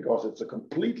astounding, because it's a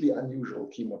completely unusual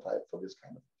chemotype for this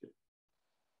kind of activity.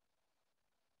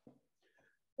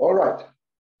 All right.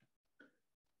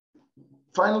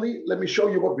 Finally, let me show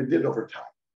you what we did over time.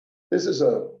 This is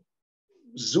a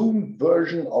zoomed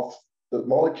version of the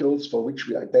molecules for which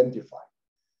we identified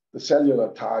the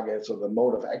cellular targets or the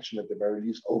mode of action at the very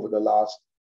least over the last,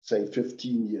 say,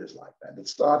 15 years like that. It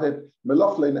started,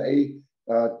 melophyllin A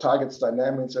targets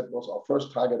dynamics. That was our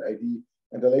first target ID.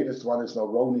 And the latest one is now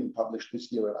Ronin, published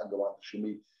this year in Angewandte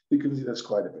Chemie. You can see there's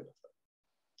quite a bit of them.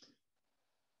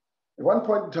 At one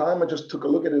point in time, I just took a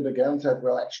look at it again and said,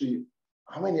 well, actually,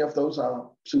 how many of those are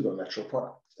pseudo-natural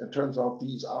products? It turns out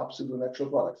these are pseudo-natural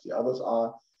products. The others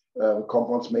are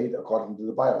compounds made according to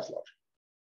the BIOS logic.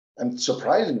 And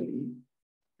surprisingly,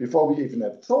 before we even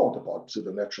had thought about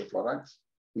pseudo-natural products,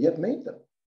 we had made them.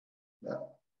 Now,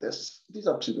 these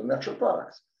are pseudo-natural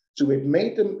products. So we had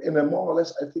made them in a more or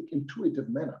less, I think, intuitive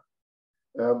manner,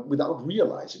 without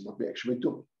realizing what we actually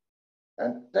do.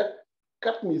 And that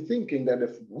got me thinking that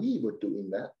if we were doing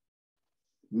that,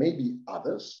 maybe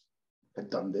others had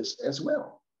done this as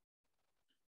well.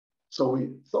 So we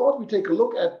thought we'd take a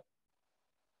look at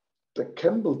the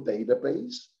Campbell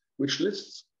database, which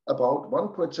lists about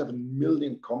 1.7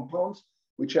 million compounds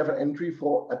which have an entry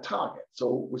for a target,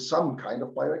 so with some kind of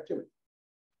bioactivity.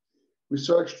 We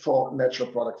searched for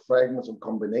natural product fragments and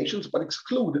combinations, but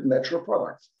excluded natural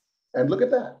products. And look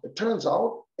at that. It turns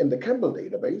out in the Campbell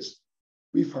database,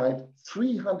 we find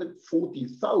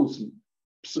 340,000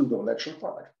 pseudo-natural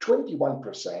products.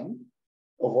 21%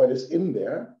 of what is in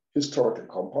there, historical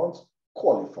compounds,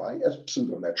 qualify as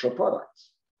pseudo-natural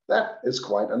products. That is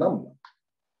quite a number.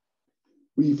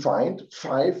 We find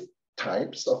 5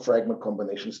 types of fragment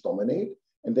combinations dominate,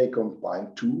 and they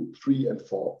combine 2, 3, and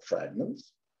 4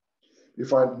 fragments. We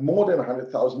find more than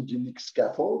 100,000 unique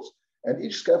scaffolds, and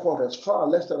each scaffold has far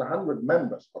less than 100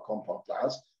 members per compound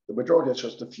class. The majority has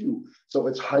just a few, so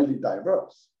it's highly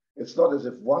diverse. It's not as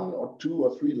if 1 or 2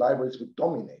 or 3 libraries would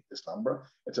dominate this number.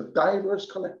 It's a diverse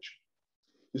collection.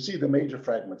 You see the major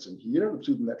fragments in here. The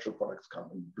pseudo-natural products come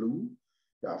in blue.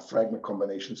 There are fragment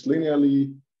combinations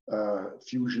linearly,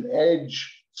 fusion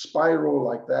edge, spiral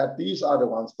like that. These are the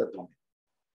ones that dominate.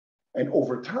 And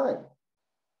over time,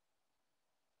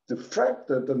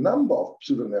 the number of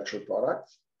pseudo-natural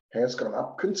products has gone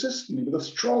up consistently with a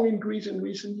strong increase in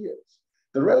recent years.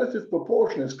 The relative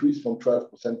proportion has increased from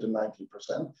 12% to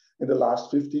 19% in the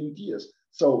last 15 years.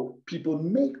 So people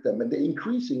make them, and they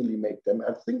increasingly make them.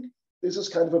 I think this is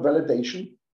kind of a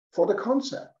validation for the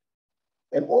concept.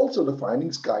 And also the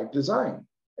findings guide design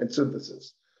and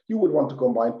synthesis. You would want to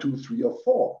combine 2, 3, or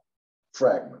 4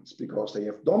 fragments because they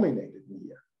have dominated in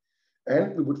here.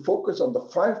 And we would focus on the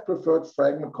 5 preferred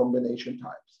fragment combination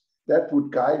types. That would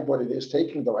guide what it is,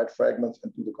 taking the right fragments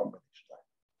and do the combination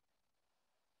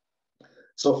type.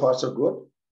 So far, so good.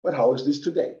 But how is this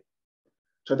today?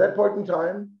 So at that point in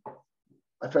time,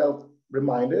 I felt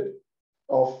reminded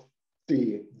of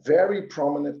the very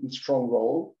prominent and strong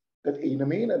role that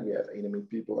Enamine, and we have Enamine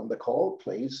people on the call,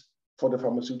 plays for the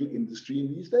pharmaceutical industry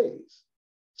in these days.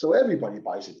 So everybody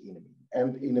buys it Enamine,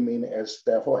 and Enamine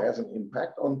therefore has an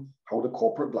impact on how the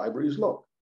corporate libraries look.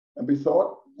 And we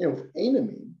thought, if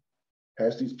Enamine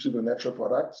has these pseudo-natural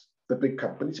products, the big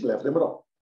companies will have them at all.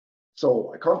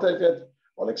 So I contacted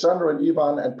Alexander and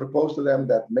Ivan and proposed to them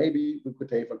that maybe we could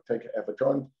have a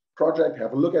joint project,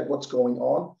 have a look at what's going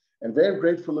on. And very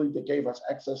gratefully, they gave us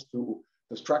access to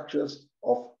the structures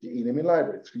of the Enamine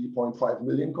library, 3.5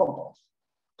 million compounds,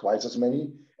 twice as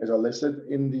many as are listed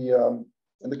in the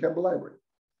Campbell library.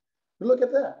 We look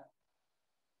at that.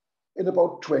 In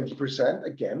about 20%,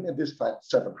 again, in this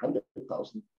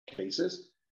 700,000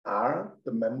 cases, are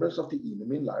the members of the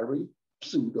Enamine library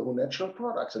pseudo-natural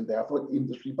products, and therefore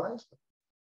industry buys them.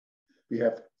 We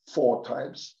have 4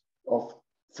 types of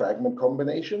fragment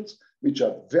combinations, which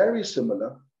are very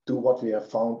similar to what we have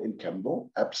found in Campbell.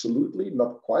 Absolutely,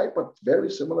 not quite, but very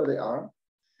similar they are.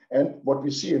 And what we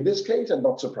see in this case, and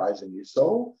not surprisingly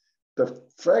so, the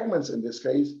fragments in this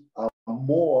case are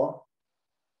more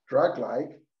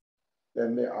drug-like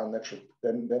than they are natural,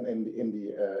 than in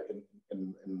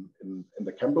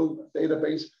the Campbell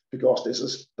database, because this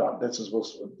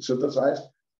was synthesized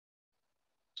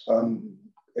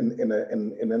in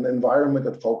an environment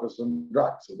that focuses on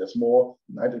drugs. So there's more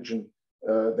nitrogen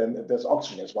than there's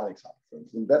oxygen, as one example, for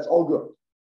instance. That's all good.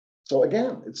 So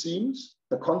again, it seems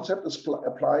the concept is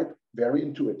applied very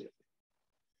intuitively.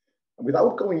 And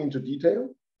without going into detail,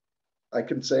 I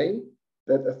can say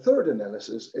that a third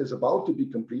analysis is about to be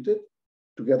completed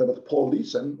together with Paul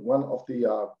Leeson, one of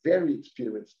the very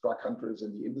experienced drug hunters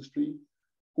in the industry,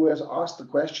 who has asked the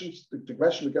question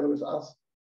together with us,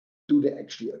 do they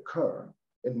actually occur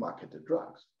in marketed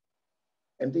drugs?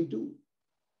 And they do.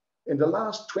 In the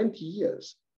last 20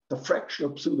 years, the fraction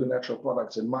of pseudo-natural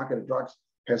products in marketed drugs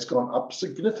has gone up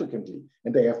significantly,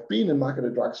 and they have been in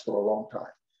marketed drugs for a long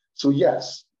time. So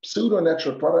yes,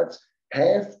 pseudo-natural products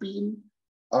have been,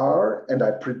 are, and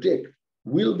I predict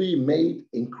will be made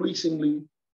increasingly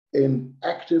in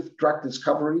active drug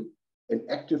discovery, in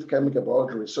active chemical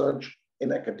biology research,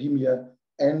 in academia,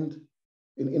 and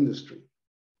in industry.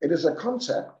 It is a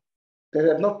concept that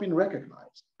had not been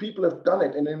recognized. People have done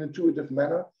it in an intuitive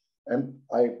manner, and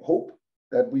I hope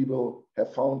that we will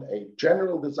have found a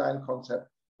general design concept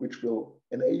which will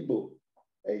enable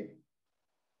a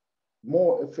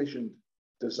more efficient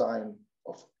design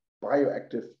of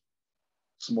bioactive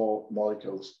small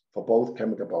molecules for both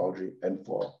chemical biology and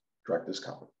for drug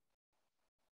discovery.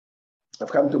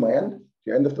 I've come to my end,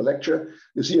 the end of the lecture.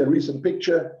 You see a recent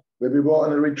picture where we were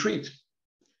on a retreat.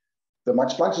 The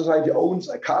Max Planck Society owns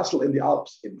a castle in the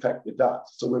Alps. In fact, it does.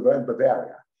 So we were in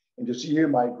Bavaria. And you see here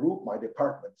my group, my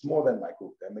department. It's more than my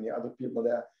group. There are many other people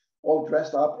there, all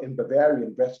dressed up in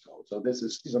Bavarian dress code. So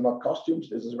these are not costumes.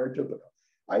 This is very typical.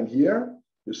 I'm here.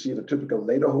 You see the typical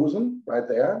lederhosen right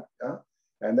there. Yeah?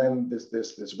 And then this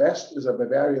vest is a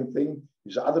Bavarian thing.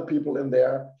 There's other people in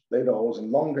there, lederhosen,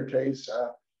 longer case.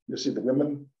 You see the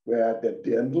women wear their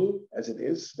dirndl, as it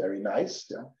is, very nice.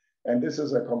 Yeah? And this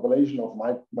is a compilation of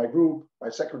my group. My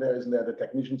secretary is in there, the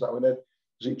technicians are in it.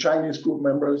 The Chinese group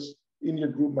members,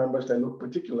 Indian group members, they look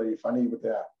particularly funny with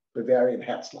their Bavarian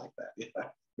hats like that. Yeah,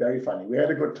 very funny. We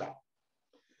had a good time.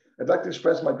 I'd like to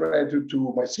express my gratitude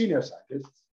to my senior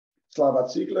scientists. Slava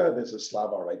Ziegler, this is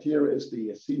Slava right here, is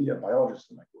the senior biologist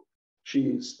in my group.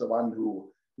 She's the one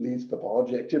who leads the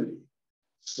biology activity.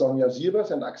 Sonja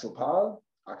Sievers and Axel Pahl.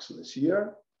 Axel is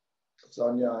here.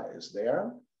 Sonja is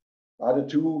there. Are the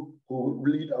two who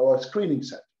lead our screening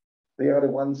set. They are the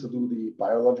ones who do the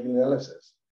biological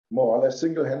analysis. More or less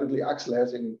single-handedly, Axel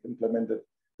has implemented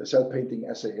the cell painting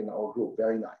assay in our group.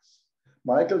 Very nice.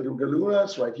 Michael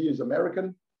Gugalunas, right here, is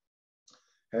American,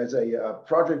 has a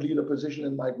project leader position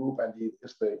in my group, and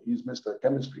he's Mr.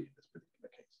 Chemistry in this particular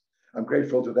case. I'm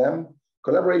grateful to them.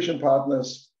 Collaboration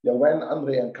partners, Yawen,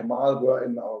 Andre, and Kamal were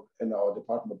in our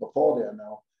department before. They are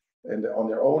now on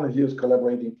their own. Here's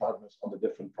collaborating partners on the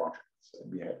different projects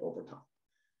we had over time.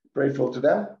 Grateful to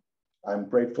them. I'm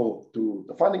grateful to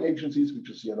the funding agencies, which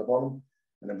you see on the bottom,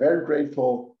 and I'm very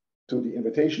grateful to the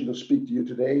invitation to speak to you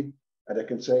today. And I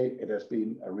can say it has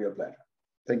been a real pleasure.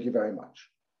 Thank you very much.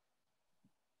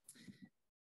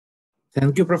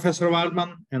 Thank you, Professor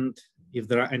Waldmann. And if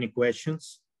there are any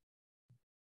questions,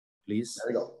 please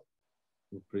there we go.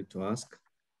 Feel free to ask.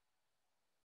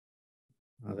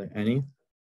 Are there any?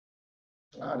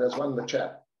 There's one in the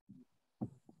chat.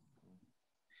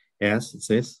 Yes, it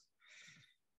says.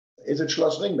 Is it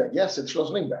Schloss Ringberg? Yes, it's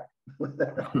Schloss Ringberg.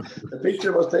 The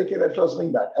picture was taken at Schloss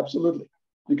Ringberg. Absolutely.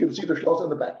 You can see the Schloss in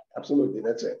the back. Absolutely.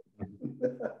 That's it.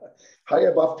 High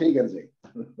above Tegernsee.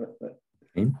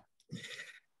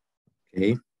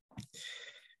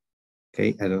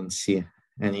 Okay. I don't see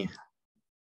any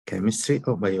chemistry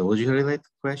or biology related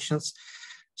questions.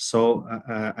 So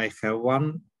I have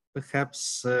one.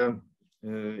 Perhaps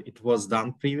it was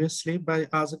done previously by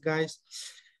other guys.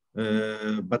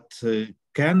 But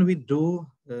can we do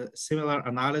similar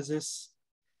analysis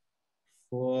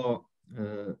for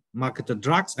marketed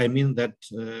drugs? I mean that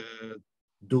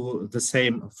do the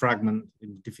same fragment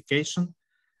identification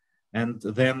and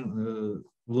then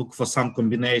look for some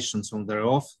combinations on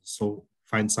thereof, so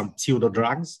find some pseudo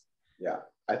drugs? Yeah,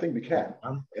 I think we can.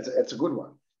 It's a good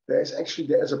one. There is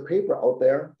a paper out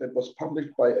there that was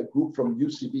published by a group from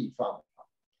UCB Pharma.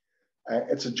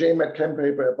 It's a JMAT Chem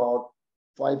paper about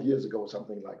 5 years ago,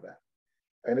 something like that.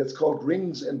 And it's called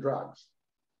Rings and Drugs.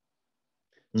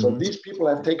 So these people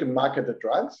have taken marketed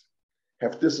drugs,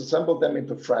 have disassembled them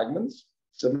into fragments,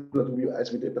 similar to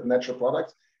as we did with natural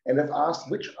products, and have asked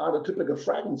which are the typical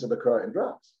fragments that occur in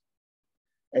drugs.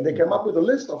 And they came up with a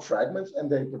list of fragments,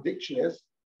 and their prediction is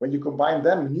when you combine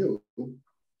them new,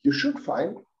 you should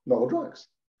find novel drugs.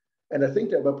 And I think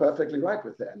they were perfectly right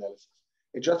with their analysis.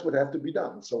 It just would have to be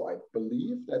done. So I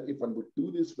believe that if one would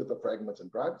do this with the fragments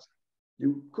and drugs,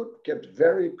 you could get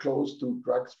very close to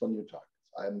drugs for new targets.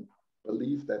 I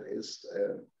believe that is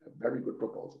a very good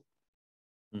proposal.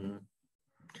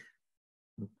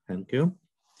 Thank you.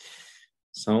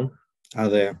 So, are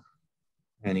there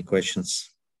any questions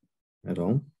at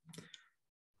all?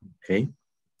 Okay.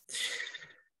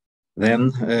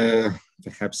 Then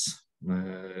perhaps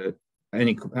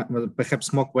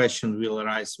perhaps more questions will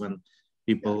arise when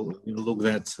people look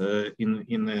at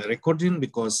in a recording,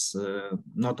 because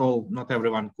not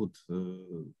everyone could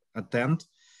attend,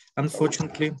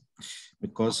 unfortunately,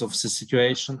 because of the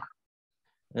situation.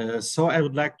 So I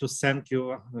would like to thank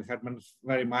you, Herbert,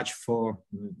 very much for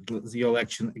your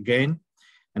lecture again,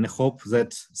 and I hope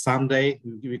that someday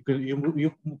you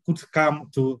could come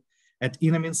to at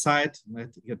Enamine site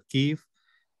at Kyiv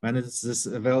when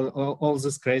all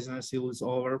this craziness is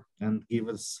over and give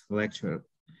us a lecture.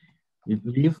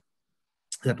 Live.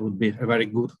 That would be a very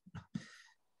good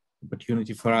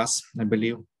opportunity for us, I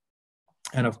believe.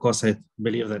 And of course, I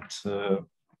believe that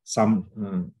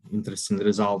some interesting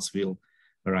results will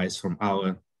arise from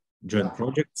our joint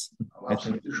projects. I'm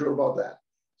absolutely sure about that.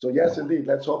 So yes, indeed,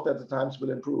 let's hope that the times will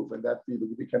improve and that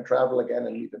we can travel again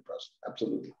and meet in person.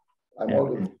 Absolutely. I'm all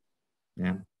with you.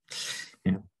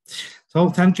 Yeah. So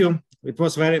thank you. It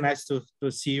was very nice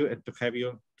to see you and to have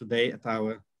you today at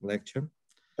our lecture.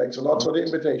 Thanks a lot for the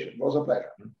invitation. It was a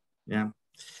pleasure. Yeah.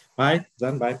 Bye.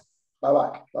 Then bye.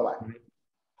 Bye-bye. Bye-bye.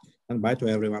 And bye to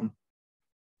everyone.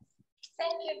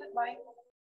 Thank you. Goodbye.